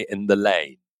accidentally in the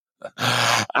lane.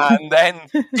 And then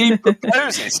he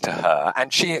proposes to her,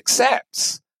 and she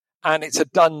accepts. And it's a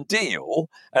done deal.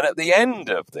 And at the end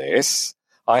of this,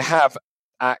 I have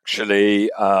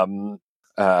actually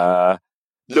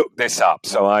looked this up.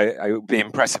 So it would be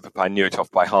impressive if I knew it off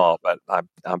by heart, but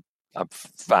I've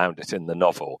found it in the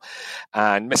novel.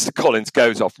 And Mr. Collins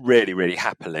goes off really, really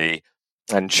happily,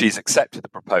 and she's accepted the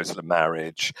proposal of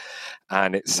marriage.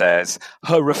 And it says,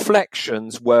 her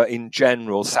reflections were in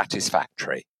general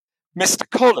satisfactory. Mr.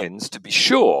 Collins, to be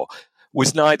sure,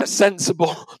 was neither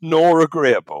sensible nor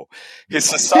agreeable. His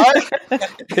society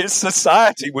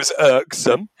was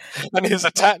irksome, and his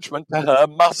attachment to her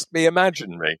must be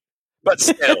imaginary. but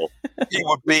still, he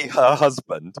would be her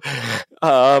husband.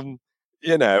 And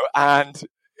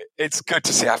it's good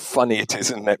to see how funny it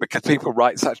is, isn't it? Because people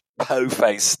write such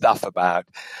po-faced stuff about,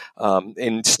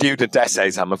 in student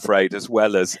essays, I'm afraid, as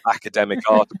well as academic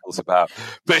articles about,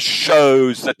 this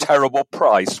shows the terrible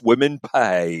price women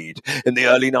paid in the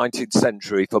early 19th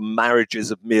century for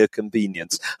marriages of mere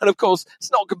convenience. And of course,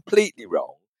 it's not completely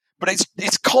wrong, but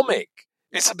it's comic.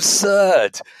 It's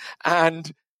absurd.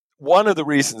 And one of the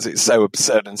reasons it's so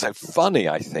absurd and so funny,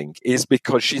 I think, is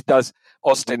because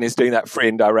Austen is doing that free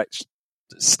and direct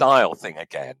style thing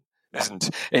again, isn't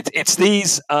it? It's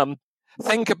these,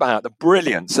 think about the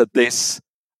brilliance of this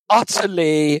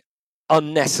utterly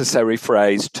unnecessary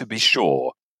phrase, to be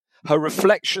sure. Her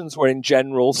reflections were in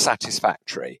general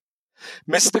satisfactory.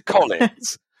 Mr.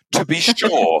 Collins, to be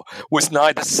sure, was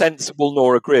neither sensible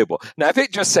nor agreeable. Now, if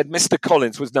it just said Mr.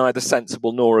 Collins was neither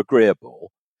sensible nor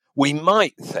agreeable, we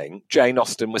might think Jane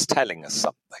Austen was telling us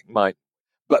something,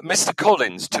 but Mr.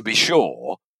 Collins, to be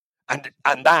sure, and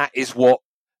that is what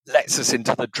lets us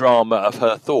into the drama of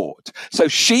her thought. So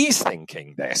she's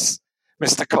thinking this.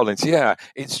 Mr. Collins, yeah,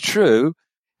 it's true.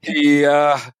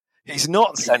 He's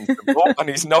not sensible and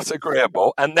he's not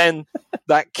agreeable. And then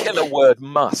that killer word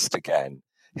must again.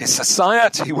 His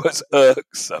society was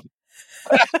irksome.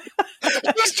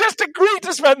 She's just agreed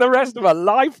to spend the rest of her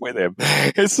life with him.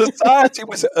 His society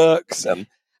was irksome,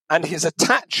 and his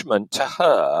attachment to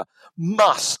her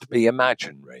must be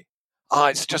imaginary.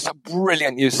 It's just a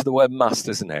brilliant use of the word must,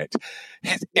 isn't it?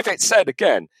 If it said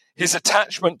again, his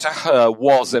attachment to her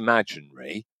was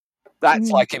imaginary, that's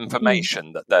like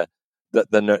information that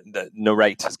the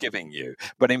narrator's giving you.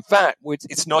 But in fact,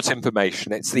 it's not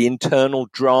information. It's the internal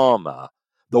drama,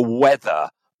 the weather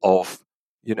of,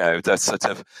 the sort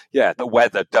of, the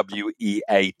weather, weather,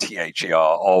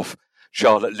 of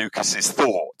Charlotte Lucas's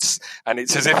thoughts. And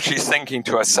it's as if she's thinking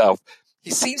to herself, he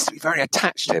seems to be very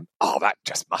attached to him. Oh, that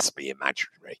just must be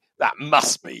imaginary. That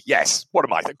must be. Yes. What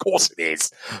am I? Of course it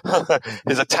is.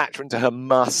 His attachment to her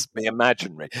must be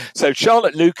imaginary. So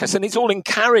Charlotte Lucas, and it's all in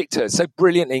character, so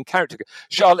brilliantly in character.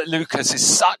 Charlotte Lucas is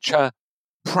such a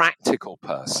practical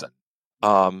person.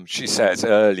 She says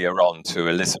earlier on to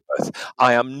Elizabeth,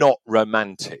 I am not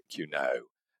romantic,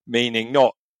 meaning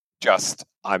not just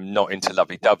I'm not into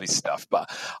lovey-dovey stuff, but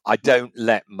I don't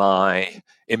let my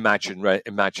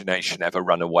imagination ever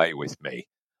run away with me.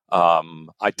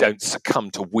 I don't succumb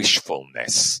to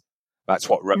wishfulness. That's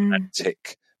what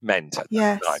romantic meant at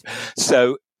that time.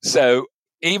 So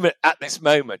even at this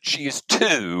moment, she is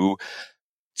too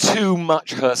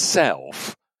much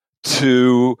herself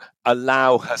to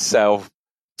allow herself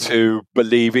to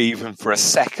believe even for a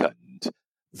second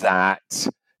that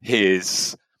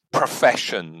his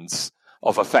professions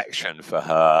of affection for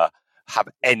her have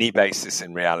any basis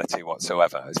in reality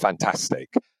whatsoever. It's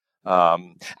fantastic.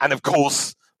 And of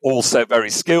course, also very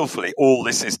skillfully, all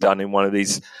this is done in one of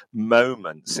these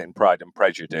moments in Pride and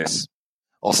Prejudice.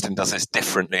 Austen does this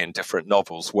differently in different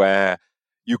novels, where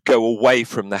you go away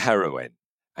from the heroine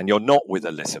and you're not with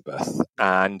Elizabeth.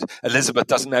 And Elizabeth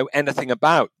doesn't know anything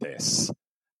about this.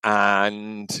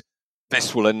 And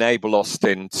this will enable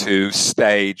Austen to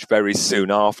stage very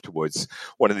soon afterwards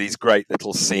one of these great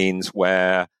little scenes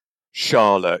where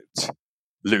Charlotte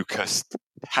Lucas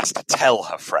has to tell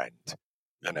her friend,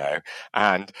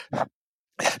 and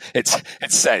it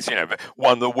says,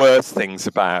 one of the worst things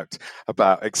about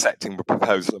accepting the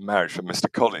proposal of marriage from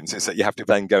Mr. Collins is that you have to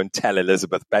then go and tell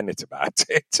Elizabeth Bennet about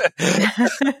it.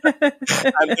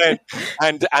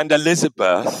 and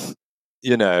Elizabeth, do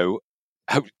you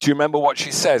remember what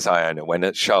she says, Iona, when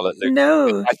it's Charlotte Lucas?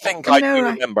 No. I think I do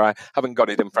remember. I haven't got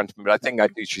it in front of me, but I think I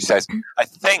do. She says,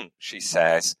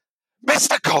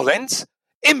 Mr. Collins,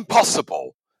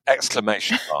 impossible! !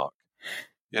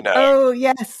 Oh,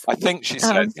 yes. I think she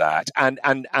says that. And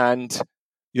what,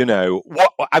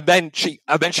 and then she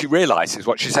realizes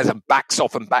what she says and backs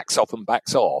off.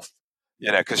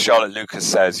 Because Charlotte Lucas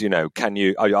says,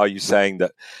 are you saying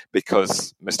that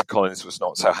because Mr. Collins was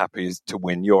not so happy to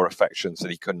win your affections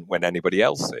that he couldn't win anybody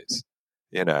else's?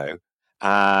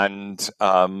 And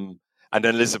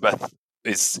Elizabeth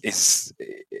is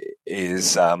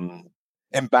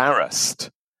embarrassed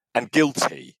and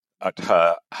guilty at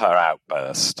her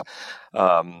outburst.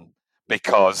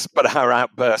 But her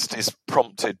outburst is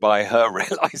prompted by her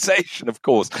realization, of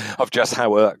course, of just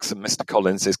how irksome Mr.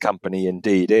 Collins's company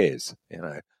indeed is,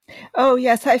 Oh,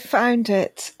 yes, I found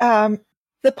it.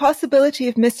 The possibility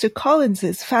of Mr.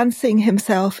 Collins's fancying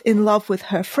himself in love with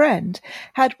her friend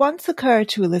had once occurred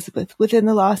to Elizabeth within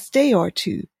the last day or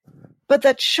two. but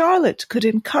that Charlotte could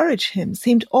encourage him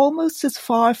seemed almost as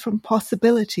far from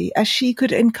possibility as she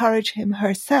could encourage him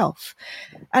herself,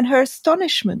 and her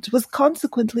astonishment was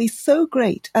consequently so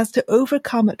great as to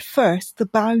overcome at first the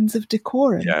bounds of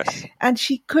decorum, Yes. and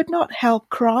she could not help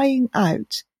crying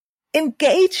out,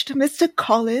 "Engaged to Mr.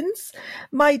 Collins?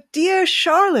 My dear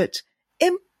Charlotte,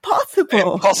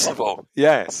 impossible!" Impossible,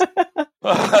 yes. And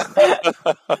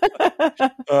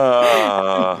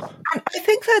I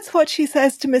think that's what she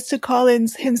says to Mr.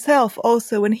 Collins himself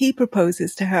also when he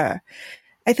proposes to her.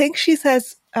 I think she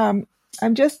says, I'm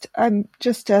just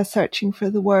searching for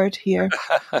the word here.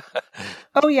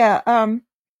 Oh yeah.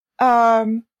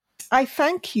 I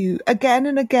thank you again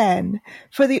and again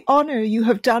for the honor you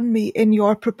have done me in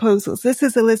your proposals. This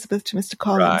is Elizabeth to Mr.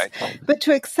 Collins. Right. But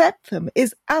to accept them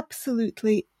is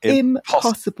absolutely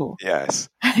impossible. Yes.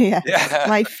 Yes. Yeah.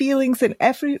 My feelings in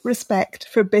every respect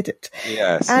forbid it.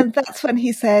 Yes. And that's when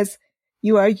he says,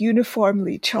 "You are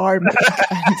uniformly charming."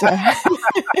 And,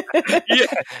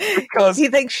 Yeah, because he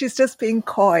thinks she's just being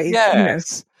coy.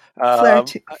 yes.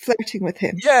 Flirting with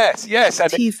him. Yes, and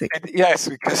teasing. Yes,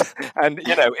 because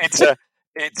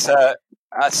it's a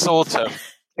sort of,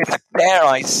 dare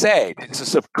I say, it's a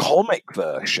sort of comic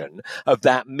version of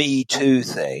that Me Too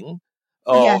thing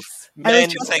of Yes, men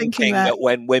thinking that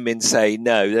when women say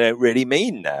no, they don't really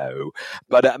mean no.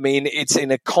 But I mean, it's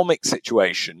in a comic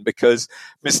situation because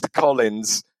Mr.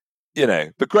 Collins,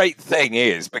 the great thing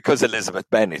is, because Elizabeth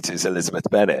Bennet is Elizabeth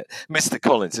Bennet, Mr.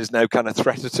 Collins is no kind of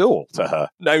threat at all to her.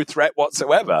 No threat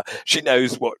whatsoever. She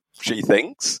knows what she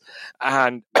thinks,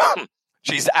 and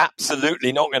she's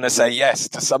absolutely not going to say yes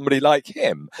to somebody like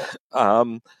him.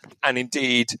 And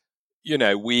indeed,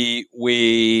 we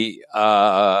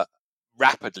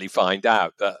rapidly find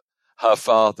out that her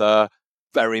father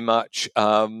very much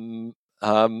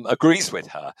agrees with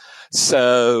her.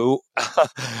 So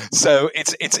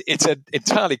it's an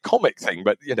entirely comic thing,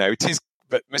 but it is.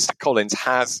 But Mr. Collins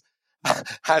has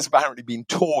apparently been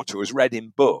taught or has read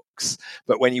in books.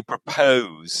 But when you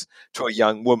propose to a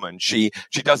young woman, she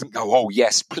doesn't go, "Oh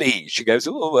yes, please." She goes,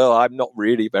 "Oh well, I'm not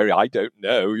really I don't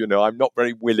know. I'm not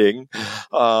very willing."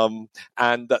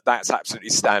 And that's absolutely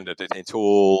standard, and it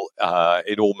all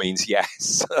means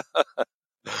yes.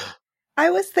 I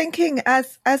was thinking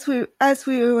as we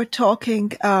were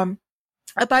talking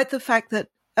about the fact that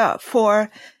for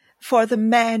the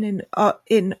men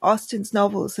in Austen's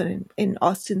novels and in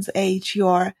Austen's age,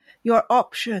 your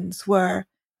options were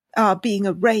being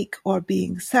a rake or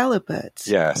being celibate.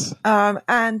 Yes.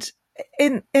 And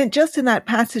in that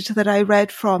passage that I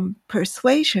read from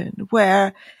Persuasion,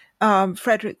 where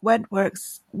Frederick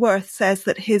Wentworth says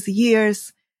that his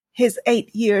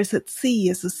 8 years at sea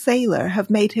as a sailor have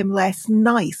made him less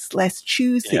nice, less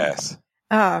choosy. Yes.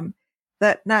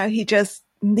 That now he just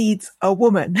needs a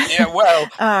woman. Yeah, well,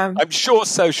 I'm sure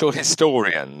social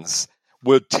historians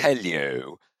would tell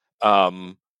you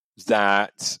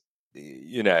that,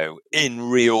 in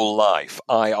real life,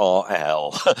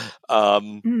 IRL,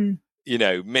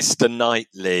 Mr.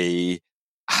 Knightley,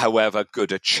 however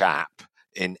good a chap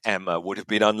in Emma, would have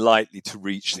been unlikely to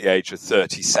reach the age of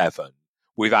 37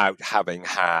 without having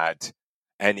had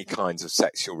any kinds of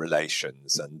sexual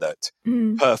relations, and that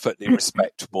perfectly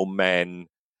respectable men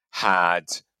had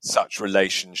such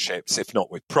relationships, if not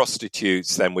with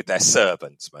prostitutes, then with their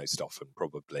servants most often,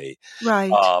 probably.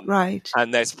 Right, right.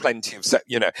 And there's plenty of,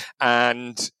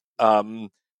 and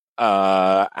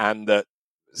that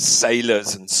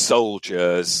sailors and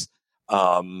soldiers,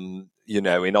 in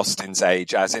Austen's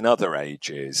age, as in other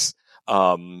ages,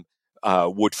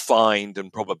 would find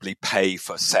and probably pay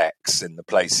for sex in the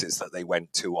places that they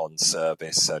went to on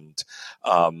service, and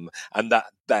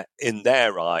that in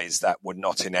their eyes that would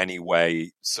not in any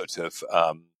way sort of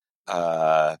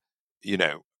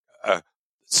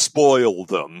spoil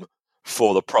them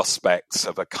for the prospects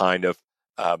of a kind of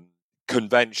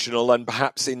conventional and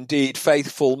perhaps indeed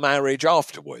faithful marriage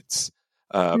afterwards,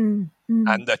 and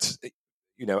that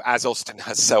as Austen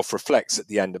herself reflects at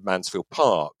the end of Mansfield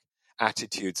Park,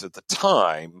 attitudes of the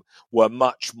time were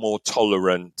much more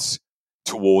tolerant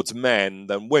towards men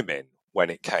than women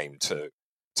when it came to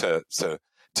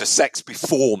sex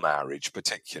before marriage,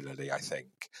 particularly. I think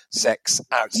sex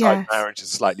outside marriage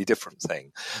is a slightly different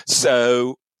thing.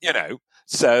 So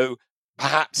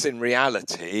perhaps in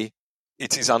reality,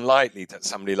 it is unlikely that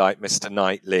somebody like Mr.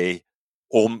 Knightley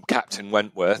or Captain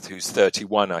Wentworth, who's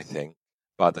 31, I think,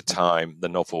 by the time the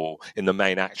novel, in the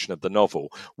main action of the novel,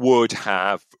 would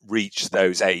have reached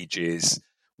those ages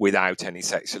without any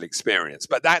sexual experience.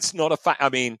 But that's not a fact. I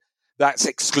mean, that's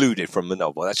excluded from the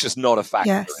novel. That's just not a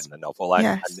factor in the novel.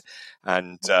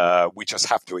 And we just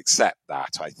have to accept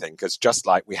that, I think, as just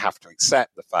like we have to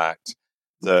accept the fact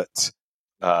that,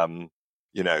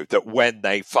 that when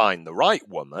they find the right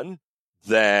woman,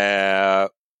 their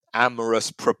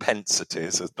amorous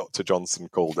propensities, as Dr. Johnson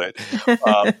called it,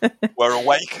 were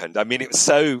awakened. I mean, it's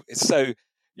so,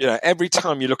 every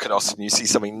time you look at Austen, you see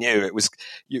something new.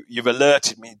 You've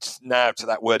alerted me now to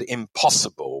that word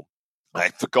impossible.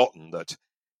 I'd forgotten that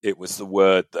it was the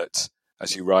word that,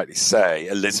 as you rightly say,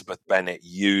 Elizabeth Bennet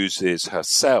uses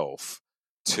herself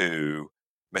to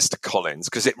Mr. Collins,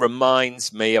 because it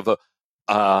reminds me of a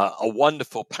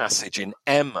wonderful passage in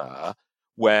Emma,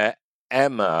 where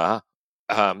Emma,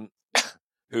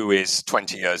 who is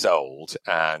 20 years old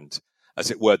and,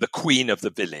 as it were, the queen of the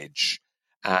village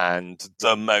and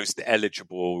the most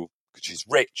eligible, because she's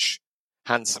rich,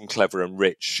 handsome, clever and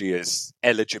rich. She is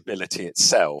eligibility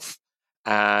itself.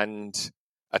 And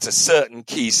at a certain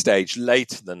key stage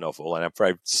later in the novel, and I'm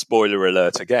afraid, spoiler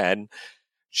alert again,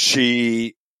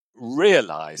 she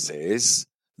realizes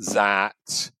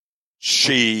that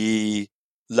she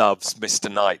loves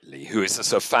Mr. Knightley, who is a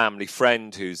sort of family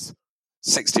friend who's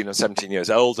 16 or 17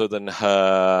 years older than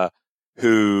her,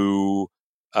 who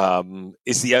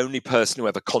is the only person who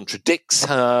ever contradicts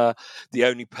her, the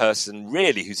only person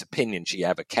really whose opinion she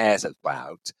ever cares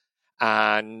about.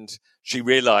 And she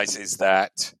realizes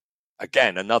that,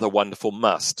 again, another wonderful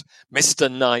must.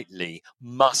 Mr. Knightley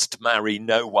must marry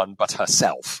no one but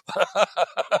herself.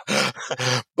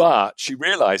 But she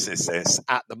realizes this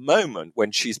at the moment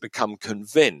when she's become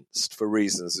convinced, for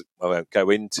reasons I won't go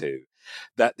into,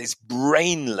 that this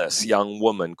brainless young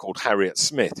woman called Harriet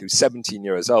Smith, who's 17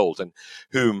 years old and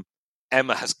whom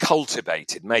Emma has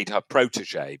cultivated, made her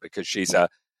protege, because she's a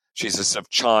sort of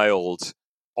child,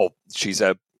 or she's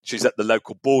at the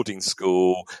local boarding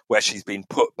school where she's been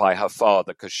put by her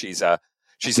father because she's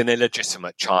an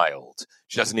illegitimate child.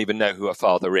 She doesn't even know who her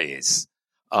father is,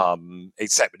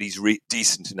 except that he's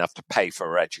decent enough to pay for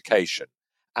her education.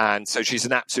 And so she's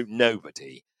an absolute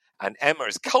nobody. And Emma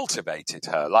has cultivated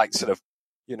her like sort of,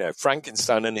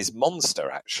 Frankenstein and his monster,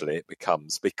 actually, it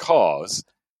becomes, because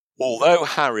although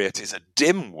Harriet is a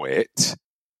dimwit,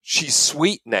 she's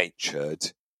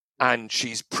sweet-natured and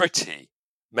she's pretty,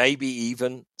 maybe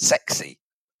even sexy.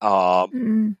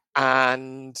 And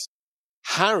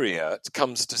Harriet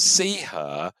comes to see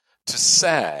her to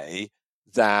say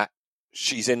that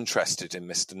she's interested in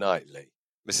Mr. Knightley.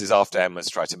 This is after Emma's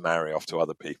tried to marry off to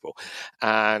other people.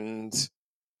 And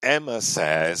Emma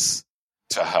says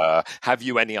to her, have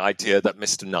you any idea that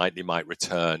Mr. Knightley might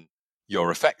return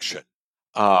your affection?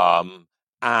 And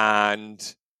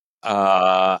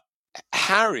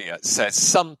Harriet says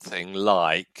something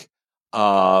like,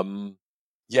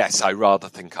 yes, I rather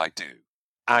think I do.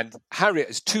 And Harriet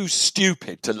is too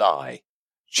stupid to lie.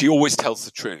 She always tells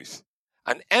the truth.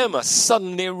 And Emma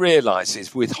suddenly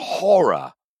realizes with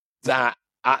horror that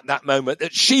at that moment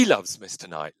that she loves Mr.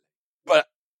 Knightley. But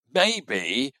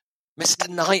maybe Mr.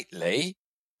 Knightley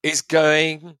is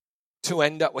going to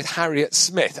end up with Harriet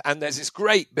Smith. And there's this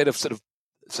great bit of sort of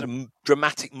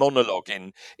dramatic monologue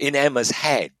in Emma's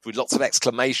head with lots of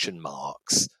exclamation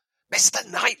marks. Mr.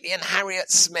 Knightley and Harriet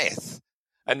Smith.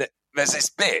 And there's this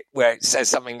bit where it says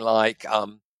something like,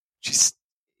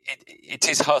 it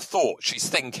is her thought. She's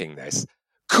thinking this.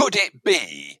 Could it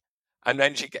be? And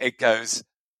then it goes,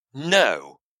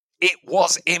 no, it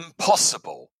was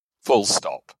impossible. Full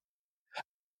stop.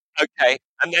 Okay.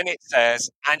 And then it says,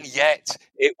 and yet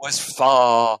it was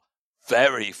far,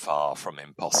 very far from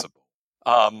impossible.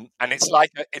 And it's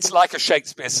like a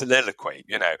Shakespeare soliloquy,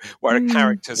 where a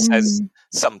character says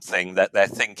something that they're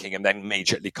thinking and then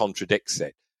immediately contradicts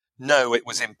it. No, it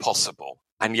was impossible.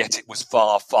 And yet it was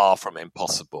far, far from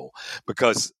impossible,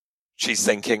 because she's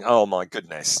thinking, oh my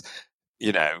goodness,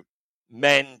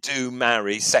 men do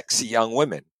marry sexy young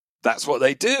women. That's what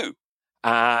they do.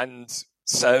 And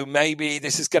so maybe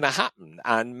this is going to happen.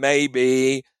 And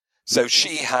maybe, so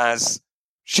she's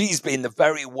been the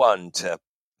very one to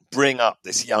bring up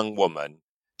this young woman,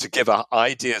 to give her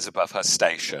ideas above her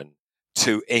station,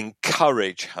 to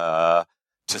encourage her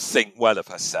to think well of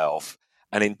herself.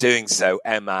 And in doing so,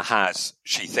 Emma has,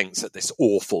 she thinks at this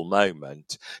awful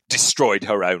moment, destroyed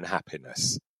her own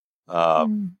happiness.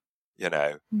 And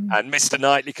Mr.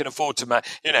 Knightley can afford to marry,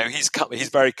 he's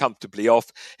very comfortably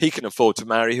off. He can afford to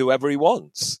marry whoever he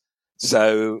wants.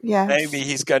 So maybe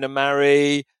he's going to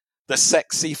marry the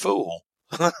sexy fool.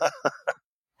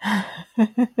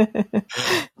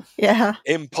 Yeah.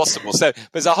 Impossible. So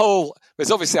there's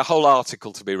obviously a whole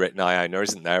article to be written, Iona,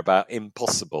 isn't there, about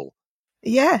impossible?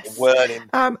 Yes.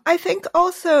 I think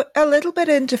also a little bit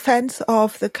in defense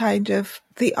of the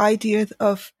idea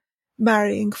of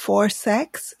marrying for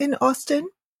sex in Austen.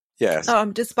 Yes.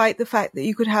 Despite the fact that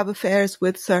you could have affairs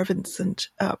with servants and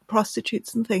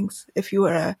prostitutes and things if you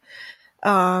were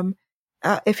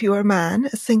a man,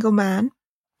 a single man.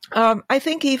 I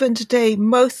think even today,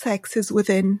 most sex is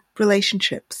within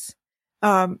relationships.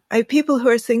 People who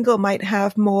are single might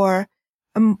have a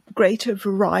greater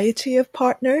variety of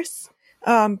partners.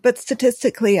 But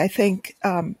statistically, I think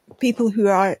people who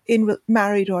are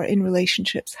married or in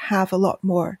relationships have a lot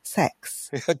more sex.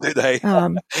 Do they?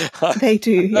 They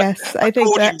do, yes. I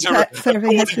think that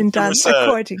survey has been done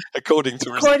according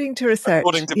to research. According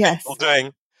to yes. people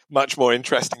doing much more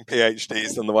interesting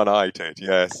PhDs than the one I did,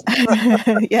 yes.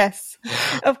 Yes.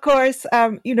 Of course,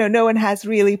 no one has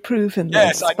really proven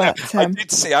this. Yes, I know.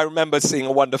 I remember seeing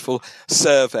a wonderful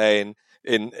survey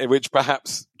in which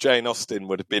perhaps Jane Austen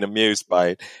would have been amused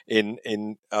by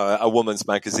in a woman's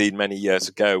magazine many years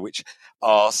ago, which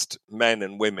asked men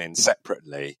and women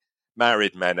separately,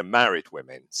 married men and married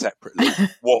women separately,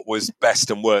 what was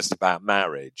best and worst about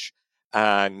marriage.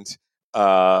 And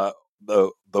the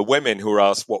women who were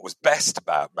asked what was best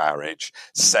about marriage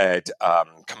said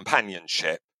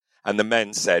companionship, and the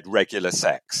men said regular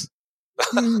sex.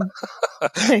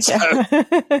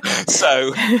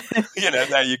 So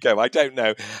there you go. I don't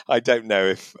know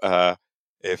if that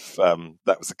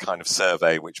was the kind of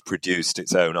survey which produced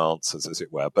its own answers, as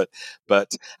it were. But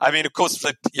I mean, of course,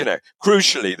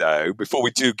 crucially though, before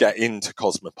we do get into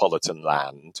cosmopolitan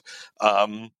land,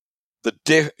 one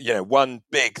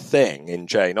big thing in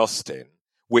Jane Austen,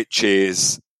 which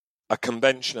is a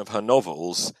convention of her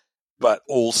novels, but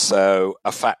also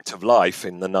a fact of life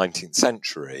in the 19th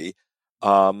century,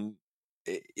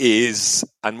 is,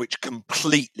 and which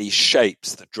completely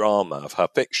shapes the drama of her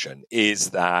fiction, is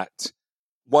that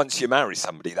once you marry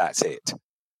somebody, that's it.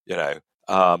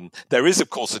 There is, of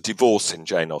course, a divorce in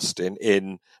Jane Austen.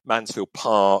 In Mansfield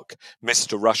Park,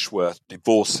 Mr. Rushworth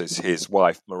divorces his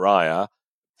wife, Maria,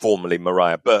 formerly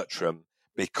Maria Bertram,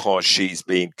 because she's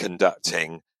been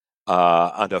conducting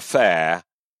an affair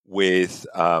with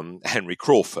Henry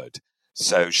Crawford.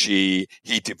 So he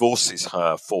divorces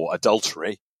her for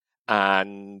adultery,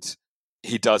 and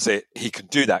he does it. He can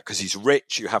do that because he's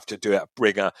rich. You have to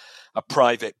bring a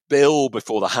private bill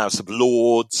before the House of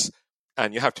Lords,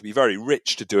 and you have to be very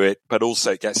rich to do it, but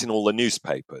also it gets in all the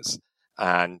newspapers.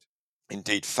 And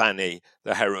indeed, Fanny,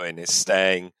 the heroine, is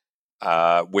staying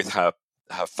with her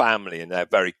family in their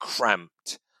very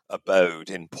cramped abode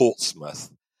in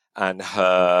Portsmouth. And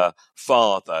her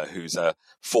father, who's a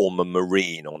former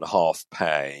Marine on half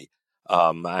pay,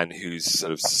 and who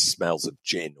sort of smells of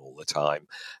gin all the time,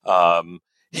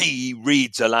 he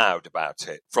reads aloud about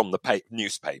it from the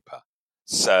newspaper.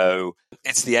 So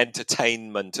it's the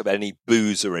entertainment of any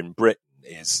boozer in Britain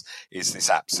is this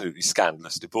absolutely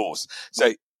scandalous divorce.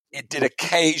 So it did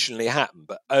occasionally happen,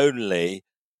 but only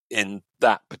in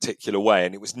that particular way.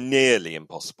 And it was nearly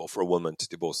impossible for a woman to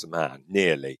divorce a man,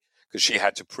 nearly, because she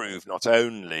had to prove not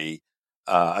only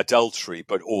adultery,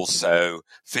 but also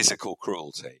physical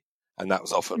cruelty. And that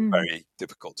was often very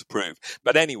difficult to prove.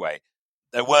 But anyway,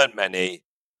 there were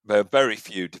very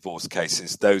few divorce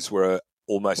cases. Those were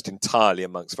almost entirely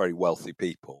amongst very wealthy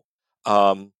people.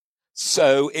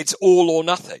 So it's all or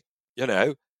nothing,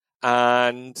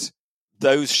 and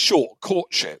those short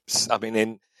courtships. I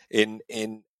mean, in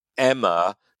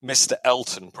Emma, Mr.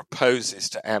 Elton proposes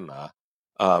to Emma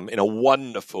in a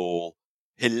wonderful,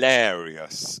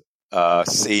 hilarious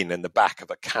scene in the back of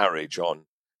a carriage on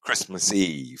Christmas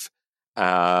Eve,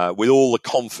 with all the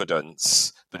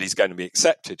confidence that he's going to be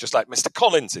accepted, just like Mr.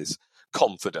 Collins's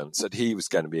confidence that he was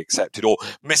going to be accepted, or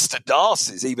Mr.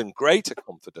 Darcy's even greater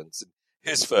confidence in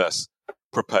his first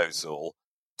proposal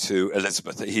to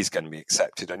Elizabeth that he's going to be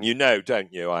accepted. And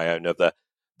don't you, Iona,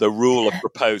 the rule of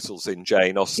proposals in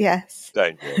Jane Austen? Yes.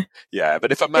 Don't you? Yeah,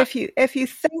 but if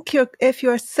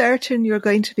you're certain you're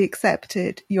going to be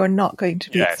accepted, you're not going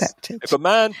to be accepted. If a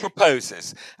man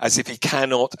proposes as if he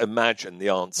cannot imagine the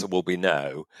answer will be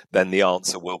no, then the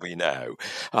answer will be no.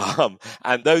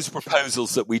 And those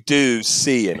proposals that we do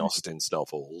see in Austen's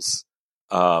novels,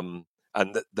 and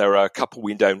there are a couple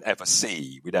we don't ever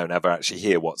see, we don't ever actually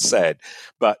hear what's said,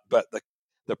 but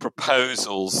the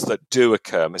proposals that do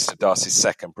occur, Mr. Darcy's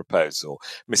second proposal,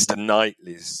 Mr.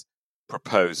 Knightley's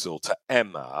proposal to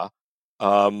Emma,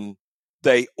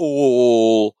 they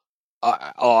all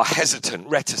are hesitant,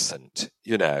 reticent,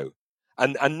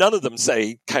 and none of them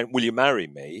say, will you marry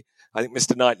me? I think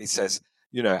Mr. Knightley says,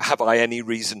 have I any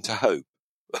reason to hope?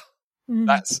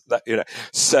 That's that,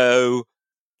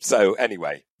 So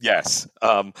anyway, yes,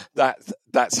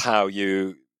 that's how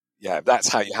you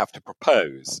have to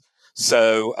propose.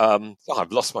 So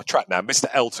I've lost my track now. Mr.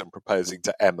 Elton proposing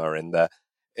to Emma in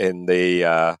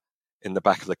the in the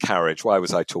back of the carriage. Why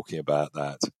was I talking about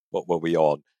that? What were we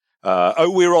on?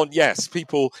 We're on, yes,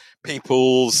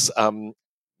 people's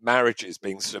marriages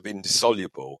being sort of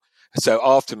indissoluble. So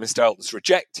after Mr. Elton's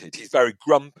rejected, he's very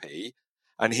grumpy,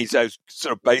 and he's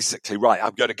sort of basically, right,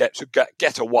 I'm going to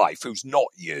get a wife who's not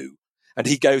you. And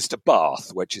he goes to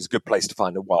Bath, which is a good place to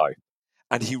find a wife.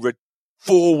 And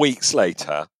 4 weeks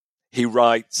later, he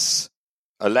writes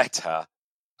a letter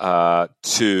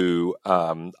to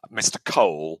Mr.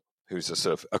 Cole, who's a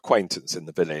sort of acquaintance in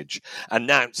the village,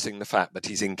 announcing the fact that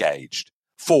he's engaged.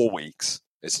 4 weeks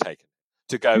it's taken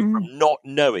to go from not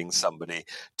knowing somebody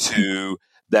to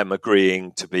them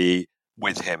agreeing to be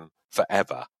with him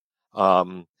forever.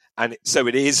 And so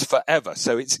it is forever.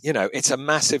 So it's, it's a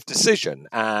massive decision.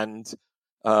 And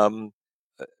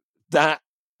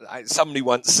somebody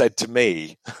once said to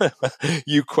me,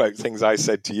 you quote things I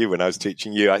said to you when I was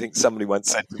teaching you. I think somebody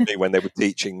once said to me when they were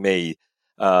teaching me,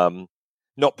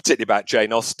 not particularly about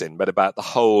Jane Austen, but about the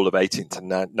whole of 18th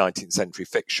and 19th century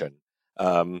fiction.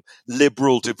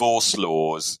 Liberal divorce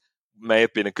laws may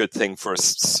have been a good thing for a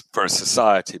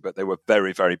society, but they were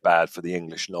very, very bad for the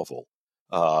English novel.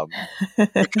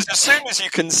 Because as soon as you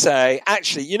can say,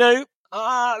 actually,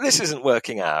 this isn't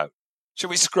working out, should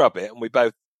we scrub it and we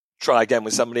both try again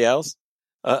with somebody else?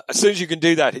 As soon as you can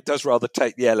do that, it does rather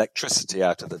take the electricity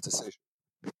out of the decision.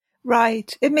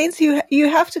 Right. It means you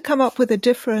have to come up with a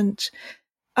different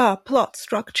plot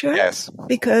structure. Yes.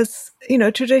 Because,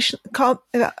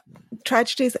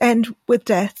 tragedies end with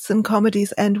deaths and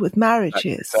comedies end with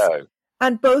marriages. So.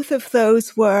 And both of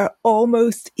those were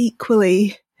almost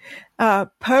equally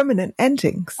permanent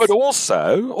endings. But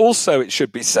also it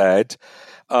should be said,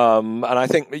 and I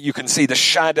think that you can see the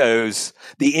shadows,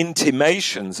 the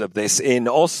intimations of this in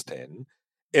Austen.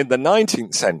 In the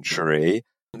 19th century,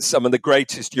 some of the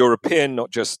greatest European,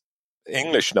 not just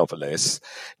English novelists,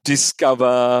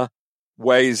 discover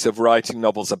ways of writing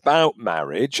novels about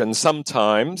marriage. And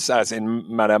sometimes, as in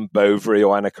Madame Bovary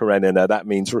or Anna Karenina, that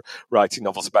means writing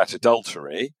novels about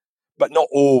adultery, but not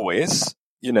always.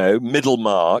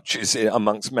 Middlemarch is,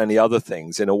 amongst many other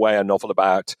things, in a way, a novel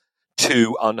about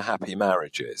two unhappy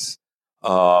marriages,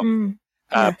 yes.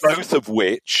 Both of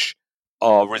which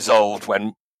are resolved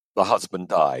when the husband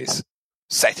dies,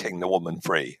 setting the woman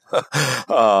free.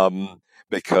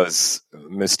 Because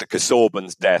Mr.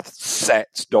 Casaubon's death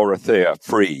sets Dorothea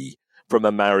free from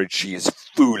a marriage she is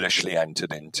foolishly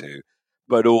entered into.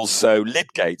 But also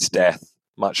Lydgate's death,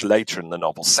 much later in the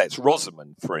novel, sets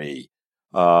Rosamond free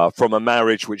from a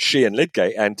marriage which she and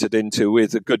Lydgate entered into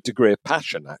with a good degree of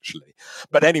passion, actually.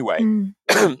 But anyway,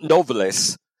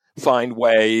 novelists find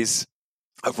ways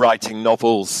of writing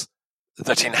novels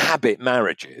that inhabit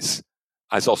marriages,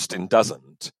 as Austen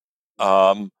doesn't,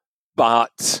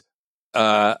 but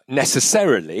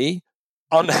necessarily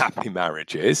unhappy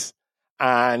marriages,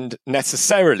 and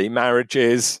necessarily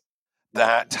marriages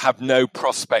that have no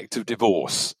prospect of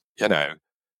divorce.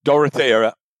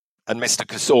 Dorothea and Mr.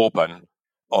 Casaubon,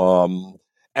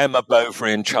 Emma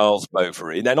Bovary and Charles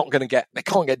Bovary, they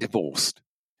can't get divorced,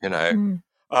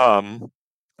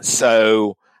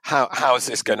 So how is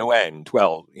this going to end?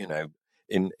 Well,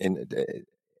 in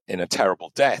a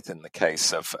terrible death in the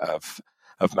case of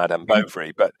Madame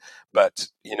Bovary, but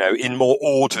in more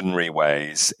ordinary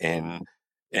ways in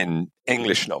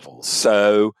English novels.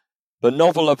 So the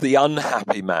novel of the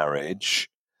unhappy marriage,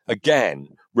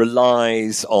 again,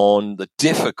 relies on the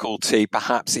difficulty,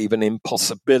 perhaps even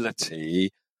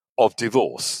impossibility, of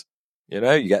divorce. You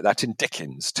get that in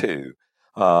Dickens too.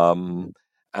 And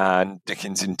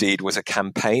Dickens indeed was a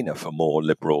campaigner for more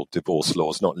liberal divorce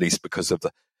laws, not least because of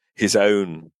his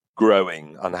own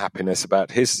growing unhappiness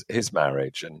about his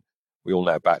marriage. And we all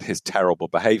know about his terrible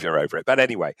behavior over it. But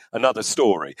anyway, another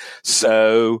story.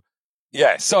 So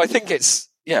I think it's,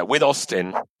 with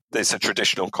Austen, there's a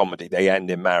traditional comedy. They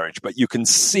end in marriage. But you can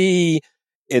see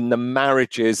in the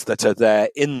marriages that are there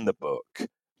in the book,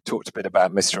 talked a bit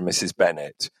about Mr. and Mrs.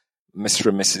 Bennet, Mr.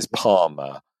 and Mrs.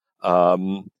 Palmer,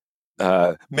 Mr. and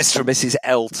Mrs.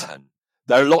 Elton.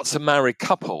 There are lots of married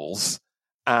couples,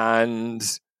 and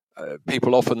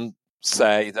people often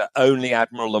say that only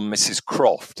Admiral and Mrs.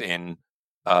 Croft in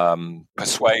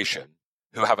Persuasion,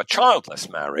 who have a childless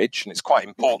marriage, and it's quite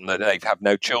important that they have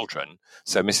no children,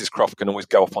 so Mrs. Croft can always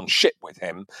go off on ship with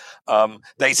him.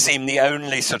 They seem the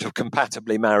only sort of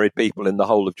compatibly married people in the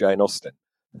whole of Jane Austen.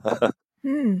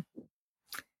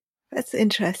 That's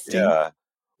interesting. Yeah.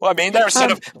 Well, I mean, there are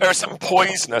some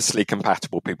poisonously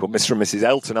compatible people. Mr. and Mrs.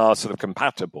 Elton are sort of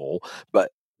compatible,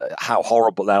 but how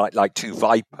horrible they're like two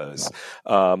vipers.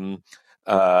 Mr.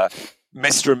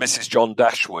 and Mrs. John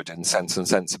Dashwood in Sense and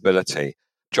Sensibility.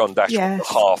 John Dashwood, Yes.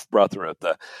 the half-brother of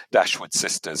the Dashwood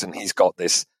sisters, and he's got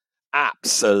this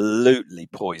absolutely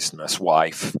poisonous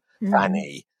wife,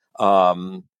 Fanny,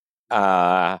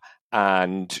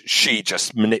 and she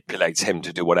just manipulates him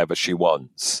to do whatever she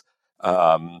wants.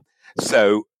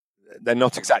 So they're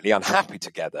not exactly unhappy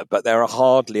together, but they're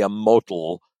hardly a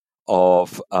model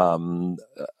of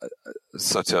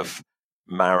sort of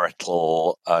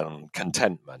marital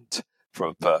contentment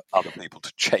for other people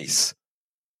to chase.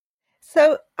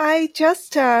 So I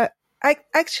just,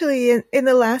 actually, in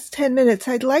the last 10 minutes,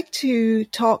 I'd like to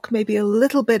talk maybe a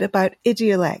little bit about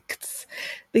idiolects,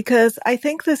 because I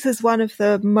think this is one of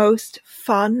the most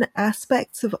fun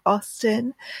aspects of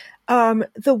Austen.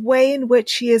 The way in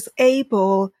which he is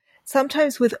able,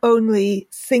 sometimes with only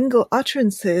single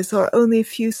utterances or only a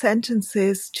few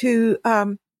sentences, to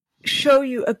show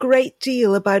you a great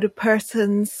deal about a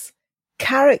person's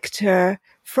character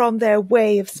from their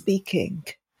way of speaking.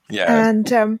 Yeah.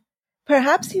 And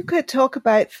perhaps you could talk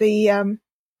about the,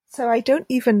 so I don't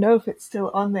even know if it's still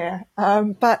on there,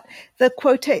 but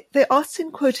the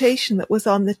Austen quotation that was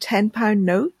on the £10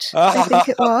 note, I think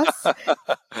it was.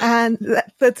 And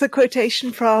that's a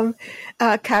quotation from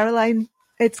Caroline.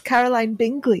 It's Caroline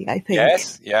Bingley, I think.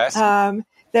 Yes.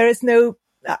 There is no,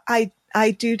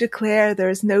 I do declare there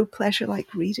is no pleasure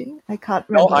like reading. I can't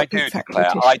remember. No, I do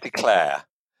declare. I declare.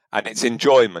 And it's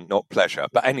enjoyment, not pleasure.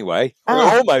 But anyway, we're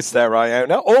almost there,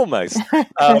 Iona. Almost. So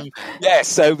I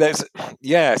guess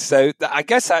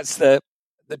that's the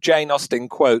Jane Austen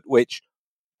quote, which,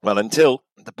 well, until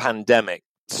the pandemic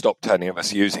stopped any of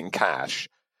us using cash,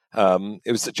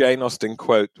 it was the Jane Austen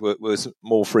quote that was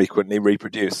more frequently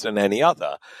reproduced than any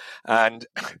other. And,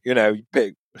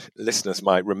 listeners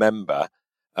might remember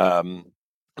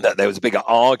that there was a bigger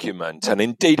argument and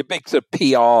indeed a big sort of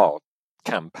PR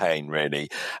campaign, really,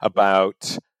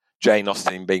 about Jane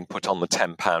Austen being put on the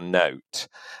 £10 note.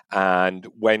 And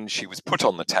when she was put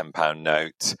on the £10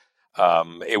 note,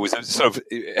 it was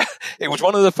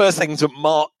one of the first things that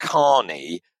Mark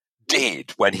Carney did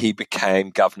when he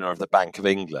became governor of the Bank of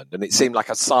England, and it seemed like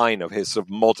a sign of his sort of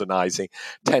modernising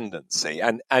tendency.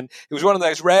 And it was one of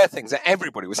those rare things that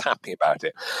everybody was happy about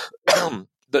it.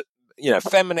 That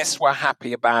feminists were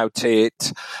happy about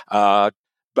it.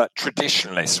 But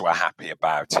traditionalists were happy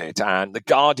about it, and The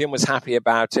Guardian was happy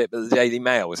about it, but the Daily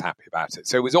Mail was happy about it.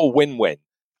 So it was all win-win.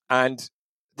 And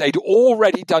they'd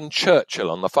already done Churchill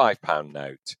on the £5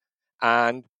 note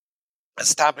and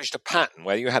established a pattern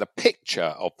where you had a picture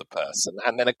of the person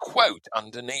and then a quote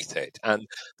underneath it. And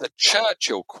the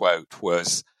Churchill quote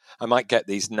was, I might get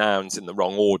these nouns in the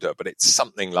wrong order, but it's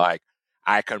something like,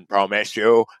 I can promise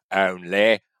you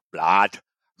only blood,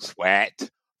 sweat,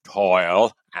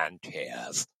 toil, and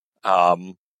tears.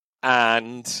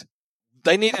 And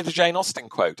they needed a Jane Austen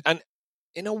quote. And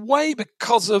in a way,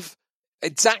 because of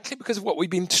what we've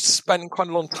been spending quite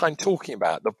a long time talking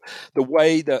about, the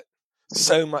way that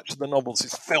so much of the novels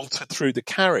is filtered through the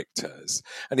characters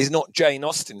and is not Jane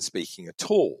Austen speaking at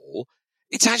all,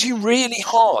 it's actually really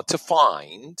hard to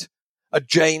find a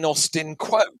Jane Austen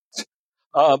quote.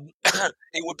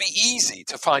 It would be easy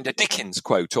to find a Dickens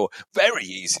quote, or very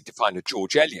easy to find a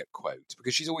George Eliot quote,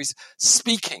 because she's always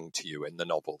speaking to you in the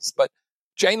novels. But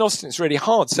Jane Austen is really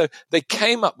hard. So they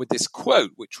came up with this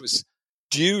quote, which was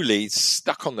duly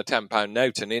stuck on the £10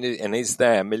 note and is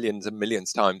there millions and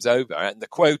millions times over. And the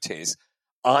quote is,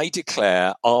 I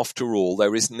declare, after all,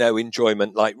 there is no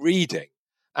enjoyment like reading.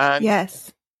 And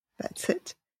yes, that's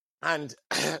it. And,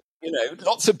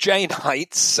 lots of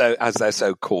Janeites, so as they're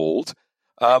so called,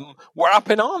 were up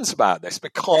in arms about this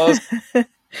because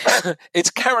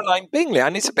it's Caroline Bingley,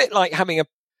 and it's a bit like having a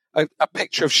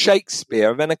picture of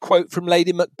Shakespeare and then a quote from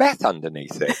Lady Macbeth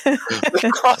underneath it.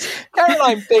 Because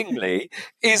Caroline Bingley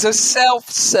is a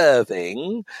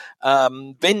self-serving,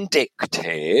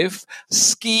 vindictive,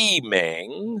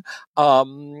 scheming,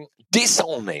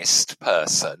 dishonest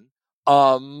person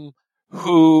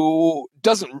who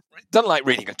doesn't like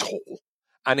reading at all.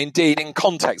 And indeed, in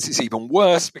context, it's even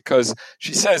worse, because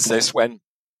she says this when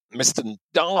Mr.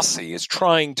 Darcy is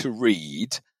trying to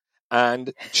read,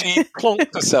 and she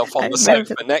plonks herself on the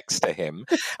sofa next to him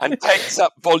and takes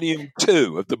up volume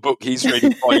 2 of the book he's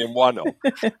reading volume 1 of,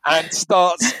 and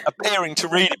starts appearing to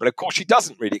read it. But of course, she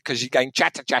doesn't read it because she's going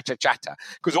chatter, chatter, chatter,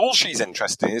 because all she's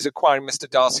interested in is acquiring Mr.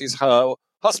 Darcy as her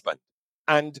husband.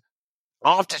 And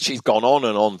after she's gone on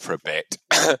and on for a bit,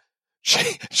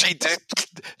 she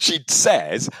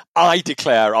says, I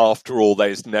declare, after all,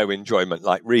 there's no enjoyment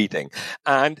like reading.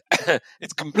 And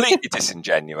it's completely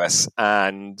disingenuous.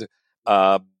 And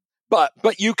but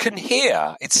you can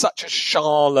hear it's such a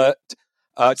such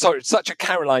a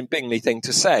Caroline Bingley thing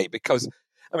to say, because,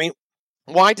 I mean,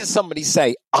 Why does somebody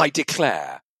say, I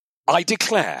declare? I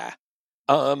declare.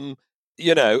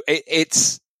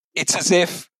 It's as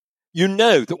if you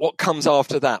know that what comes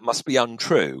after that must be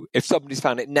untrue. If somebody's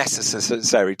found it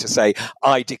necessary to say,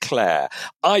 I declare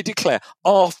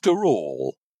after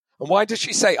all. And why does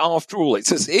she say after all?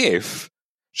 It's as if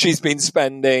she's been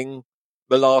spending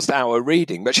the last hour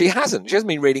reading, but she hasn't. She hasn't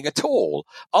been reading at all.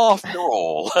 After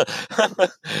all.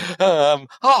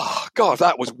 Oh, God,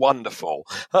 that was wonderful.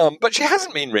 But she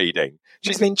hasn't been reading.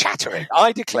 She's been chattering.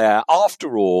 I declare,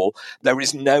 after all, there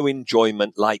is no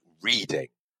enjoyment like reading.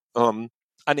 And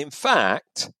in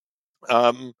fact,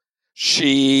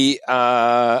 she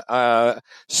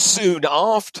soon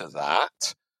after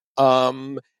that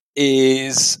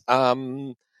is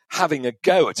having a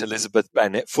go at Elizabeth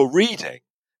Bennet for reading,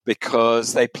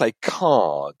 because they play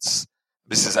cards.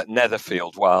 This is at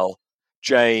Netherfield while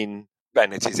Jane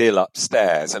Bennet is ill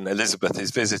upstairs and Elizabeth is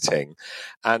visiting,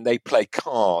 and they play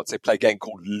cards. They play a game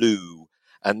called Loo,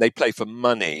 and they play for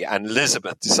money, and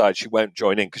Elizabeth decides she won't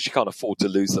join in because she can't afford to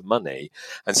lose the money,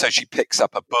 and so she picks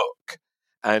up a book.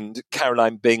 And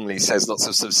Caroline Bingley says lots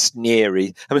of sort of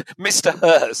sneery. Mr.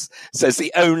 Hurst says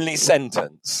the only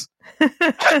sentence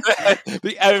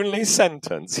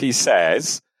he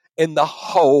says in the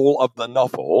whole of the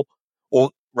novel, or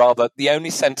rather the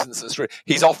only sentence that's written,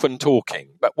 he's often talking,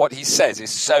 but what he says is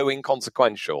so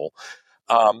inconsequential,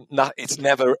 it's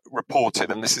never reported,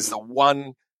 and this is the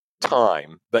one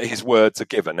time that his words are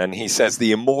given, and he says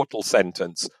the immortal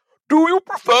sentence, "Do you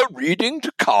prefer reading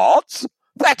to cards?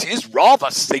 That is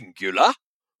rather singular."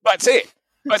 That's it.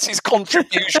 That's his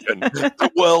contribution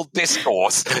to world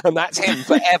discourse, and that's him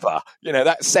forever.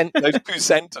 Those two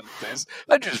sentences,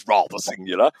 they're just rather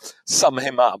singular, sum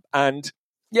him up. And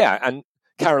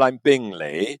Caroline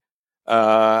Bingley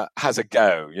has a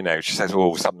go. She says,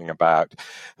 something about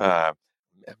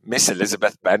Miss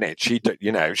Elizabeth Bennet. She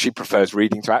prefers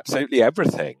reading to absolutely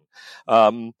everything,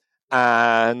 and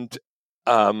as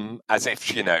if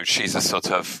she's a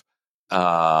sort of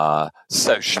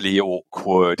socially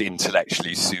awkward,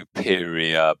 intellectually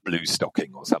superior blue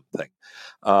stocking or something.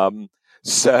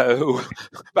 So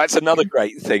that's another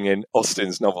great thing in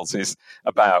Austen's novels, is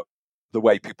about the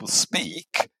way people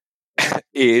speak,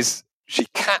 is she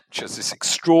captures this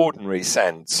extraordinary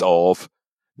sense of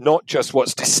not just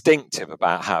what's distinctive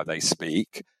about how they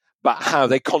speak, but how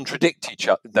they contradict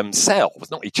themselves,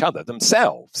 not each other,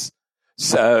 themselves.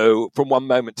 So from one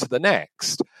moment to the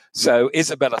next. So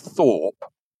Isabella Thorpe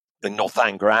in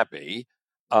Northanger Abbey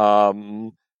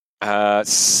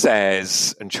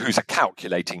says, and who's a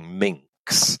calculating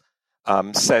minx,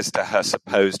 says to her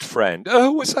supposed friend,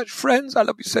 "Oh, we're such friends, I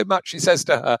love you so much." She says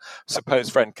to her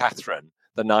supposed friend Catherine,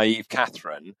 the naive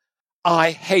Catherine,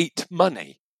 "I hate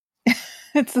money."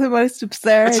 It's the most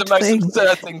absurd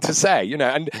absurd thing to say,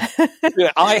 and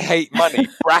I hate money,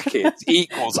 brackets,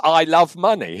 equals I love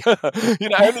money.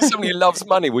 Only somebody who loves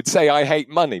money would say I hate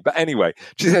money. But anyway,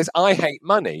 she says, I hate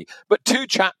money. But 2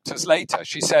 chapters later,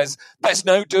 she says, there's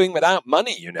no doing without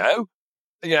money,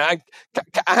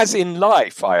 as in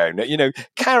life, Iona,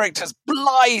 characters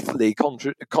blithely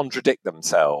contradict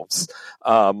themselves,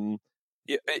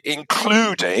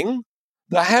 including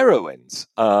the heroines.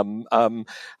 At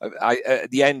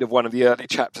the end of one of the early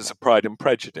chapters of Pride and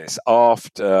Prejudice,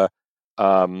 after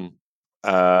the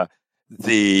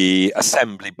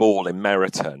assembly ball in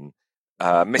Meryton,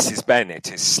 Mrs. Bennet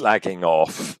is slagging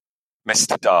off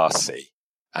Mr. Darcy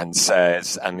and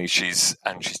says, and she's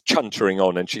chuntering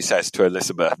on, and she says to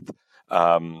Elizabeth,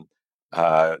 "Don't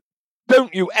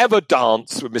you ever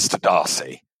dance with Mr.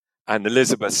 Darcy?" And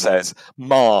Elizabeth says,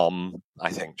 "Ma'am," I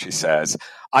think she says,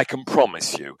 "I can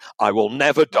promise you, I will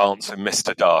never dance with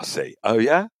Mr. Darcy." Oh,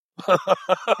 yeah?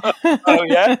 Oh,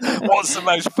 yeah? What's the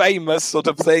most famous sort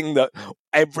of thing that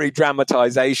every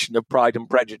dramatization of Pride and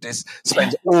Prejudice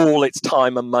spends all its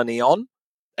time and money on?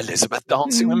 Elizabeth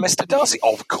dancing with Mr. Darcy,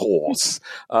 of course.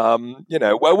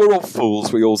 We're all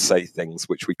fools. We all say things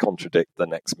which we contradict the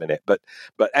next minute. But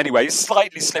anyway,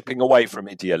 slightly slipping away from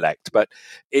idiolect, but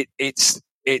it's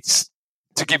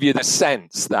to give you the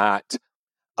sense that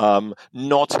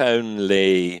not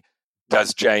only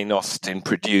does Jane Austen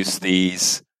produce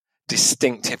these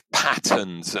distinctive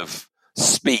patterns of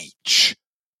speech,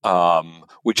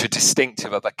 which are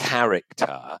distinctive of a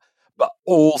character, but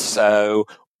also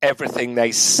everything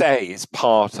they say is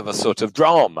part of a sort of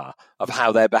drama of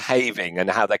how they're behaving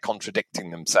and how they're contradicting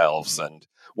themselves and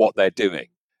what they're doing.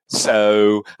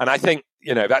 So, and I think,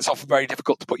 that's often very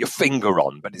difficult to put your finger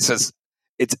on, but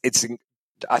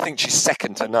I think she's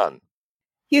second to none.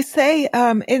 You say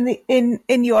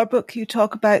in your book you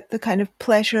talk about the kind of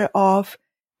pleasure of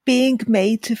being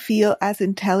made to feel as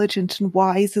intelligent and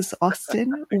wise as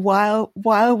Austen while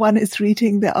one is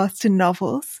reading the Austen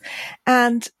novels.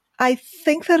 And I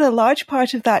think that a large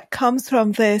part of that comes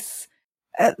from this,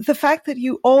 the fact that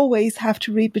you always have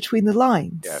to read between the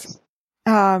lines. Yes.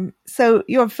 So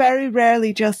you're very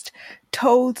rarely just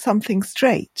told something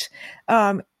straight.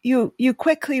 You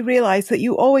quickly realize that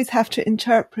you always have to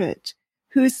interpret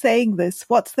who's saying this,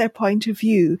 what's their point of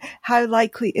view, how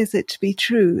likely is it to be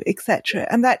true, etc.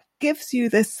 And that gives you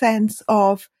this sense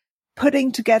of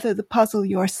putting together the puzzle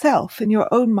yourself in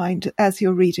your own mind as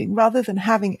you're reading, rather than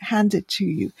having it handed to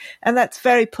you. And that's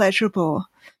very pleasurable.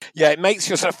 Yeah, it makes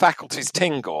your sort of faculties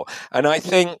tingle. And I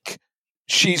think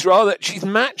she's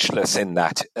matchless in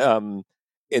that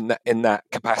in that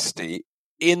capacity,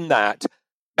 in that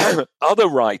other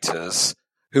writers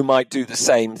who might do the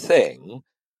same thing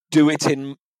do it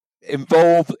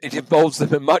involves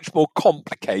them in much more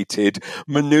complicated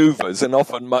maneuvers and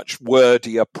often much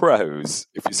wordier prose,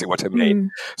 if you see what I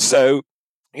mean. So,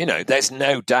 there's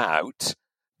no doubt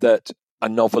that a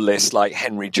novelist like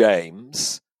Henry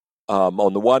James,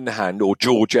 on the one hand, or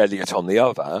George Eliot on the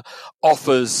other,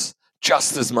 offers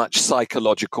just as much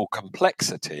psychological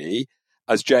complexity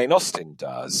as Jane Austen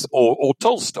does, or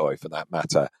Tolstoy for that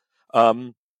matter.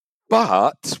 But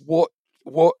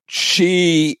what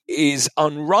she is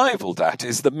unrivaled at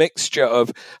is the mixture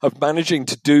of managing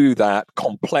to do that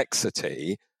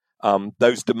complexity,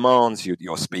 those demands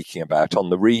you're speaking about on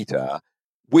the reader,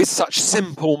 with such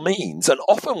simple means, and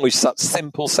often with such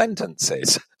simple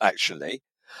sentences, actually.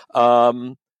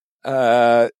 So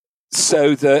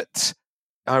that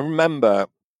I remember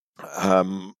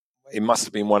it must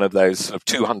have been one of those sort of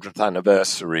 200th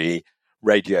anniversary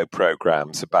radio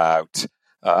programs about,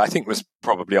 I think it was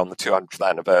probably on the 200th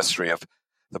anniversary of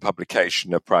the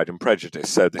publication of Pride and Prejudice.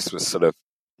 So this was sort of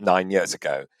 9 years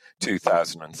ago,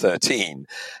 2013.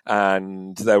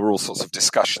 And there were all sorts of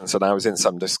discussions, and I was in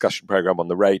some discussion program on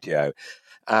the radio.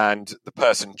 And the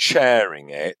person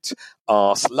chairing it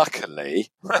asked, luckily,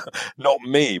 not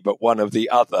me, but one of the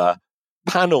other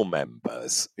panel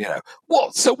members,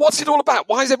 what's it all about?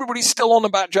 Why is everybody still on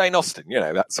about Jane Austen?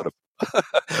 That sort of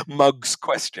mug's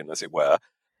question, as it were.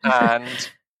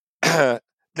 And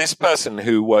this person,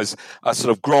 who was a sort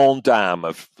of grande dame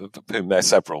of whom there are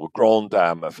several, grande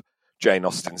dame of Jane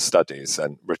Austen studies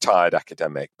and retired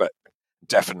academic, but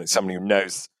definitely somebody who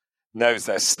knows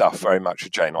their stuff very much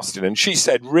with Jane Austen. And she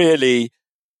said really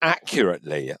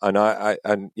accurately, and I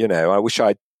wish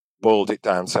I'd boiled it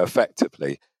down so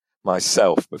effectively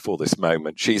myself before this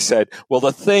moment. She said, well,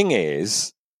 the thing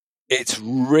is, it's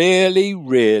really,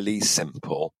 really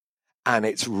simple, and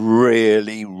it's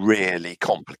really, really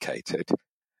complicated.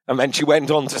 And then she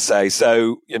went on to say,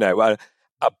 so, a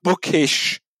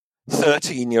bookish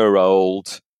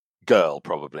 13-year-old girl,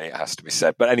 probably, it has to be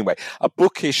said. But anyway, a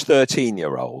bookish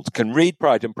 13-year-old can read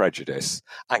Pride and Prejudice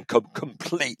and can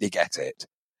completely get it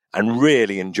and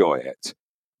really enjoy it.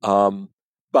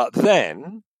 But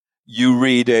then you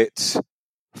read it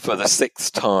for the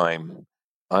sixth time,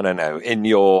 I don't know, in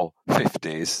your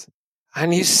 50s,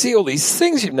 and you see all these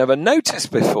things you've never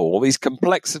noticed before, all these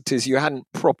complexities you hadn't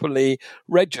properly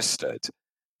registered.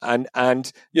 And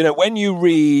when you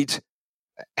read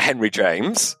Henry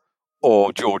James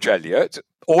or George Eliot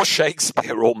or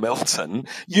Shakespeare or Milton,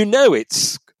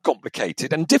 it's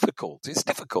complicated and difficult. It's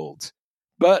difficult.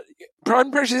 But Pride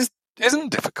and Prejudice isn't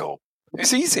difficult.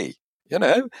 It's easy.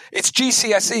 It's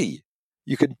GCSE.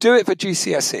 You can do it for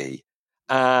GCSE.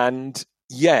 And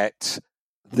yet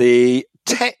the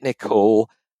technical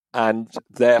and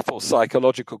therefore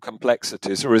psychological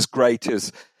complexities are as great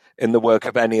as in the work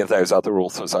of any of those other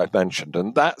authors I've mentioned.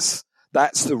 And that's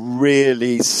the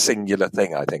really singular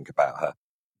thing, I think, about her.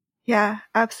 Yeah,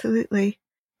 absolutely.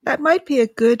 That might be a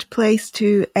good place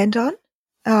to end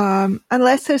on,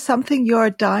 unless there's something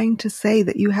you're dying to say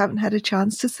that you haven't had a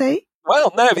chance to say.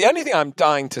 Well, no, the only thing I'm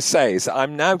dying to say is that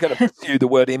I'm now going to pursue the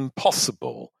word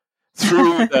impossible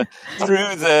through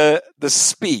the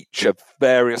speech of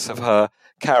various of her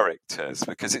characters,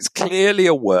 because it's clearly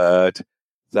a word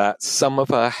that some of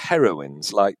her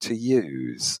heroines like to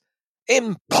use.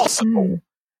 Impossible.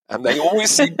 And they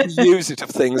always seem to use it of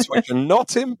things which are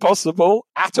not impossible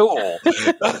at all.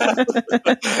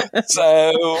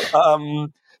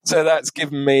 So that's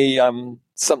given me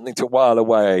something to while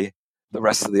away the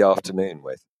rest of the afternoon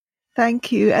with.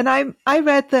 Thank you. And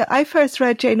I first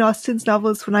read Jane Austen's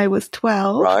novels when I was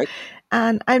 12. Right.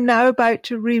 And I'm now about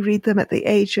to reread them at the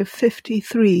age of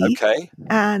 53. Okay.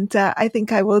 And I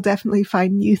think I will definitely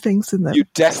find new things in them. You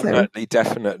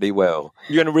definitely will.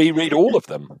 You're going to reread all of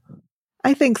them?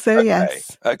 I think so, okay.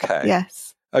 yes. Okay.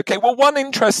 Yes. Okay, well, one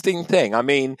interesting thing, I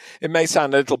mean, it may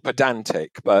sound a little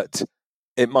pedantic, but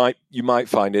you might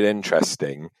find it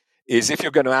interesting, is if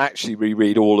you're going to actually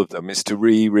reread all of them, is to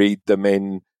reread them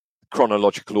in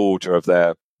chronological order of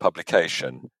their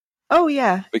publication. Oh,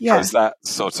 yeah. Because that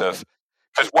sort of,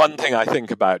 because one thing I think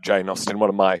about Jane Austen,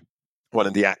 one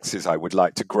of the axes I would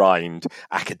like to grind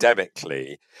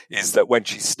academically is that when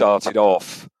she started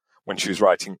off, when she was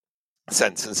writing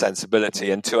Sense and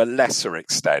Sensibility, and to a lesser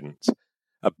extent,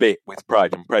 a bit with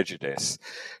Pride and Prejudice,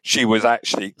 she was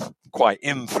actually quite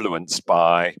influenced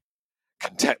by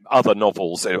other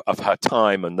novels of her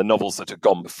time and the novels that had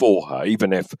gone before her,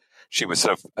 even if she was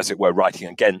sort of, as it were, writing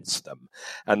against them.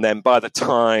 And then by the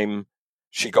time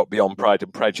she got beyond Pride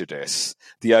and Prejudice,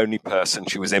 the only person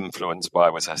she was influenced by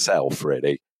was herself,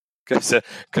 really, because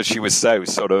she was so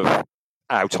sort of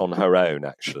out on her own,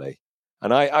 actually.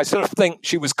 And I sort of think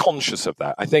she was conscious of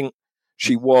that. I think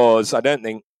she was,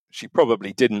 she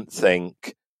probably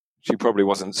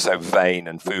wasn't so vain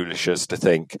and foolish as to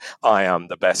think, I am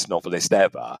the best novelist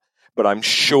ever. But I'm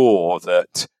sure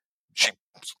that she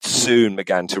soon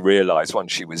began to realize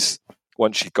once she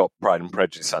got Pride and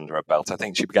Prejudice under her belt, I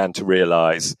think she began to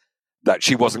realize that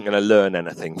she wasn't going to learn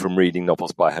anything from reading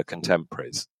novels by her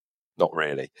contemporaries. Not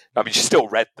really. I mean, she still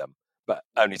read them, but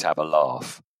only to have a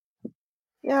laugh.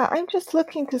 Yeah, I'm just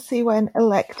looking to see when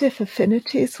Elective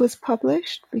Affinities was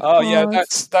published. Oh, yeah,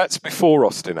 that's before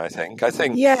Austen, I think.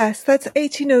 Yes, that's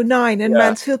 1809, and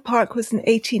Mansfield Park was in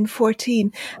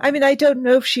 1814. I mean, I don't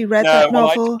know if she read that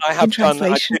novel in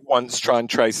translation. I did once try and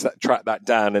track that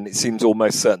down, and it seems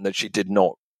almost certain that she did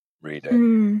not read it.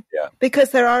 Yeah,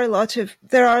 because there are a lot of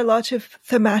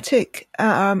thematic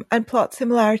and plot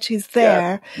similarities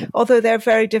there, although they're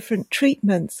very different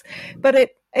treatments.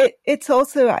 But it's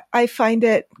also, I find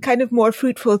it kind of more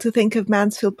fruitful to think of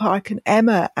Mansfield Park and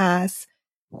Emma as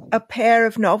a pair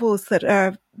of novels that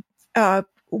are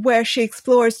where she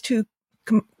explores two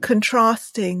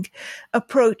contrasting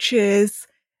approaches,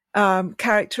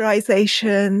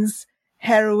 characterizations,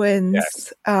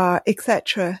 heroines,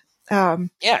 etc.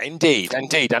 Yeah, indeed.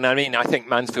 And I mean, I think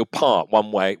Mansfield Park,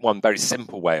 one very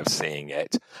simple way of seeing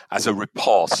it, as a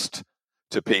riposte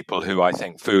to people who I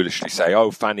think foolishly say,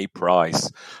 oh, Fanny Price,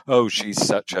 oh, she's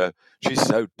so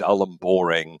dull and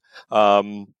boring.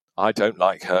 I don't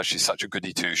like her. She's such a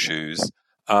goody two-shoes.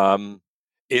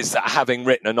 Is that having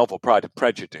written a novel, Pride and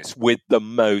Prejudice, with the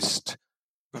most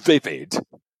vivid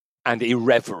and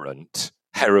irreverent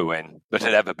heroine that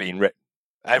had ever been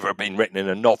written in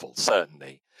a novel,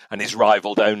 certainly, and is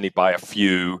rivaled only by a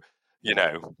few,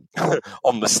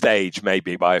 on the stage,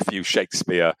 maybe by a few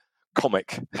Shakespeare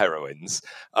comic heroines,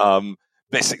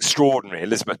 this extraordinary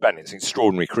Elizabeth Bennet's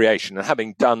extraordinary creation, and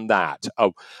having done that,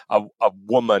 a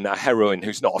woman, a heroine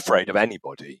who's not afraid of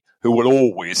anybody, who will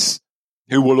always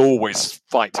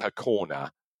fight her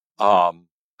corner,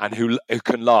 and who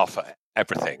can laugh at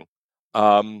everything.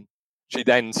 She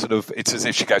then it's as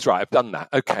if she goes, right, I've done that.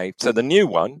 Okay, so the new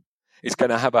one is going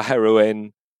to have a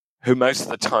heroine who most of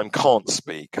the time can't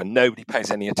speak and nobody pays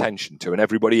any attention to and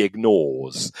everybody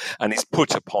ignores and is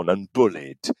put upon and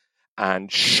bullied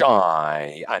and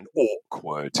shy and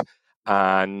awkward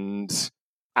and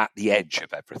at the edge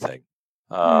of everything.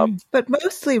 But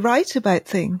mostly right about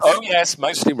things. Oh, yes,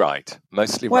 mostly right.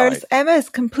 Whereas Emma is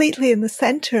completely in the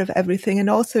center of everything and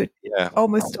also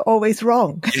almost always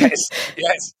wrong.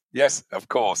 Yes, of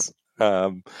course.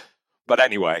 But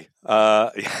anyway,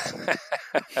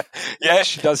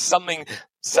 she does something.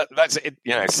 That's it.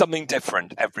 Something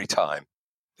different every time.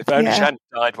 If only she hadn't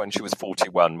died when she was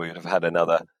 41, we would have had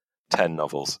another 10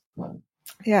 novels.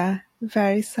 Yeah,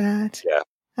 very sad. Yeah.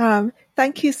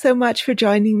 Thank you so much for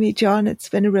joining me, John. It's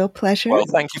been a real pleasure. Well,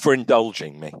 thank you for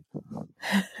indulging me.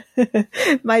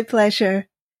 My pleasure.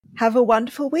 Have a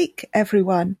wonderful week,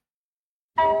 everyone.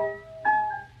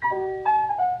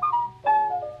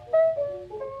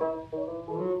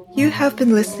 You have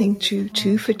been listening to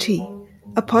Two for Tea,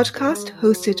 a podcast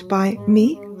hosted by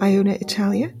me, Iona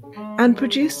Italia, and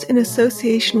produced in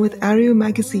association with Ario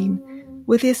Magazine,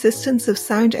 with the assistance of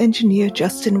sound engineer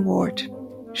Justin Ward.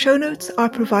 Show notes are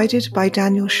provided by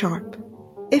Daniel Sharp.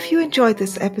 If you enjoyed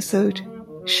this episode,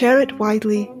 share it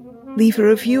widely, leave a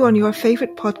review on your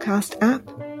favourite podcast app,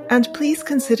 and please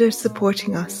consider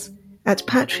supporting us at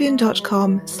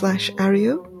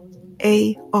patreon.com/Ario,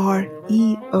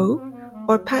 AREO,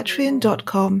 or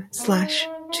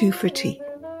patreon.com/2fortea.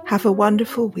 Have a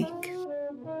wonderful week.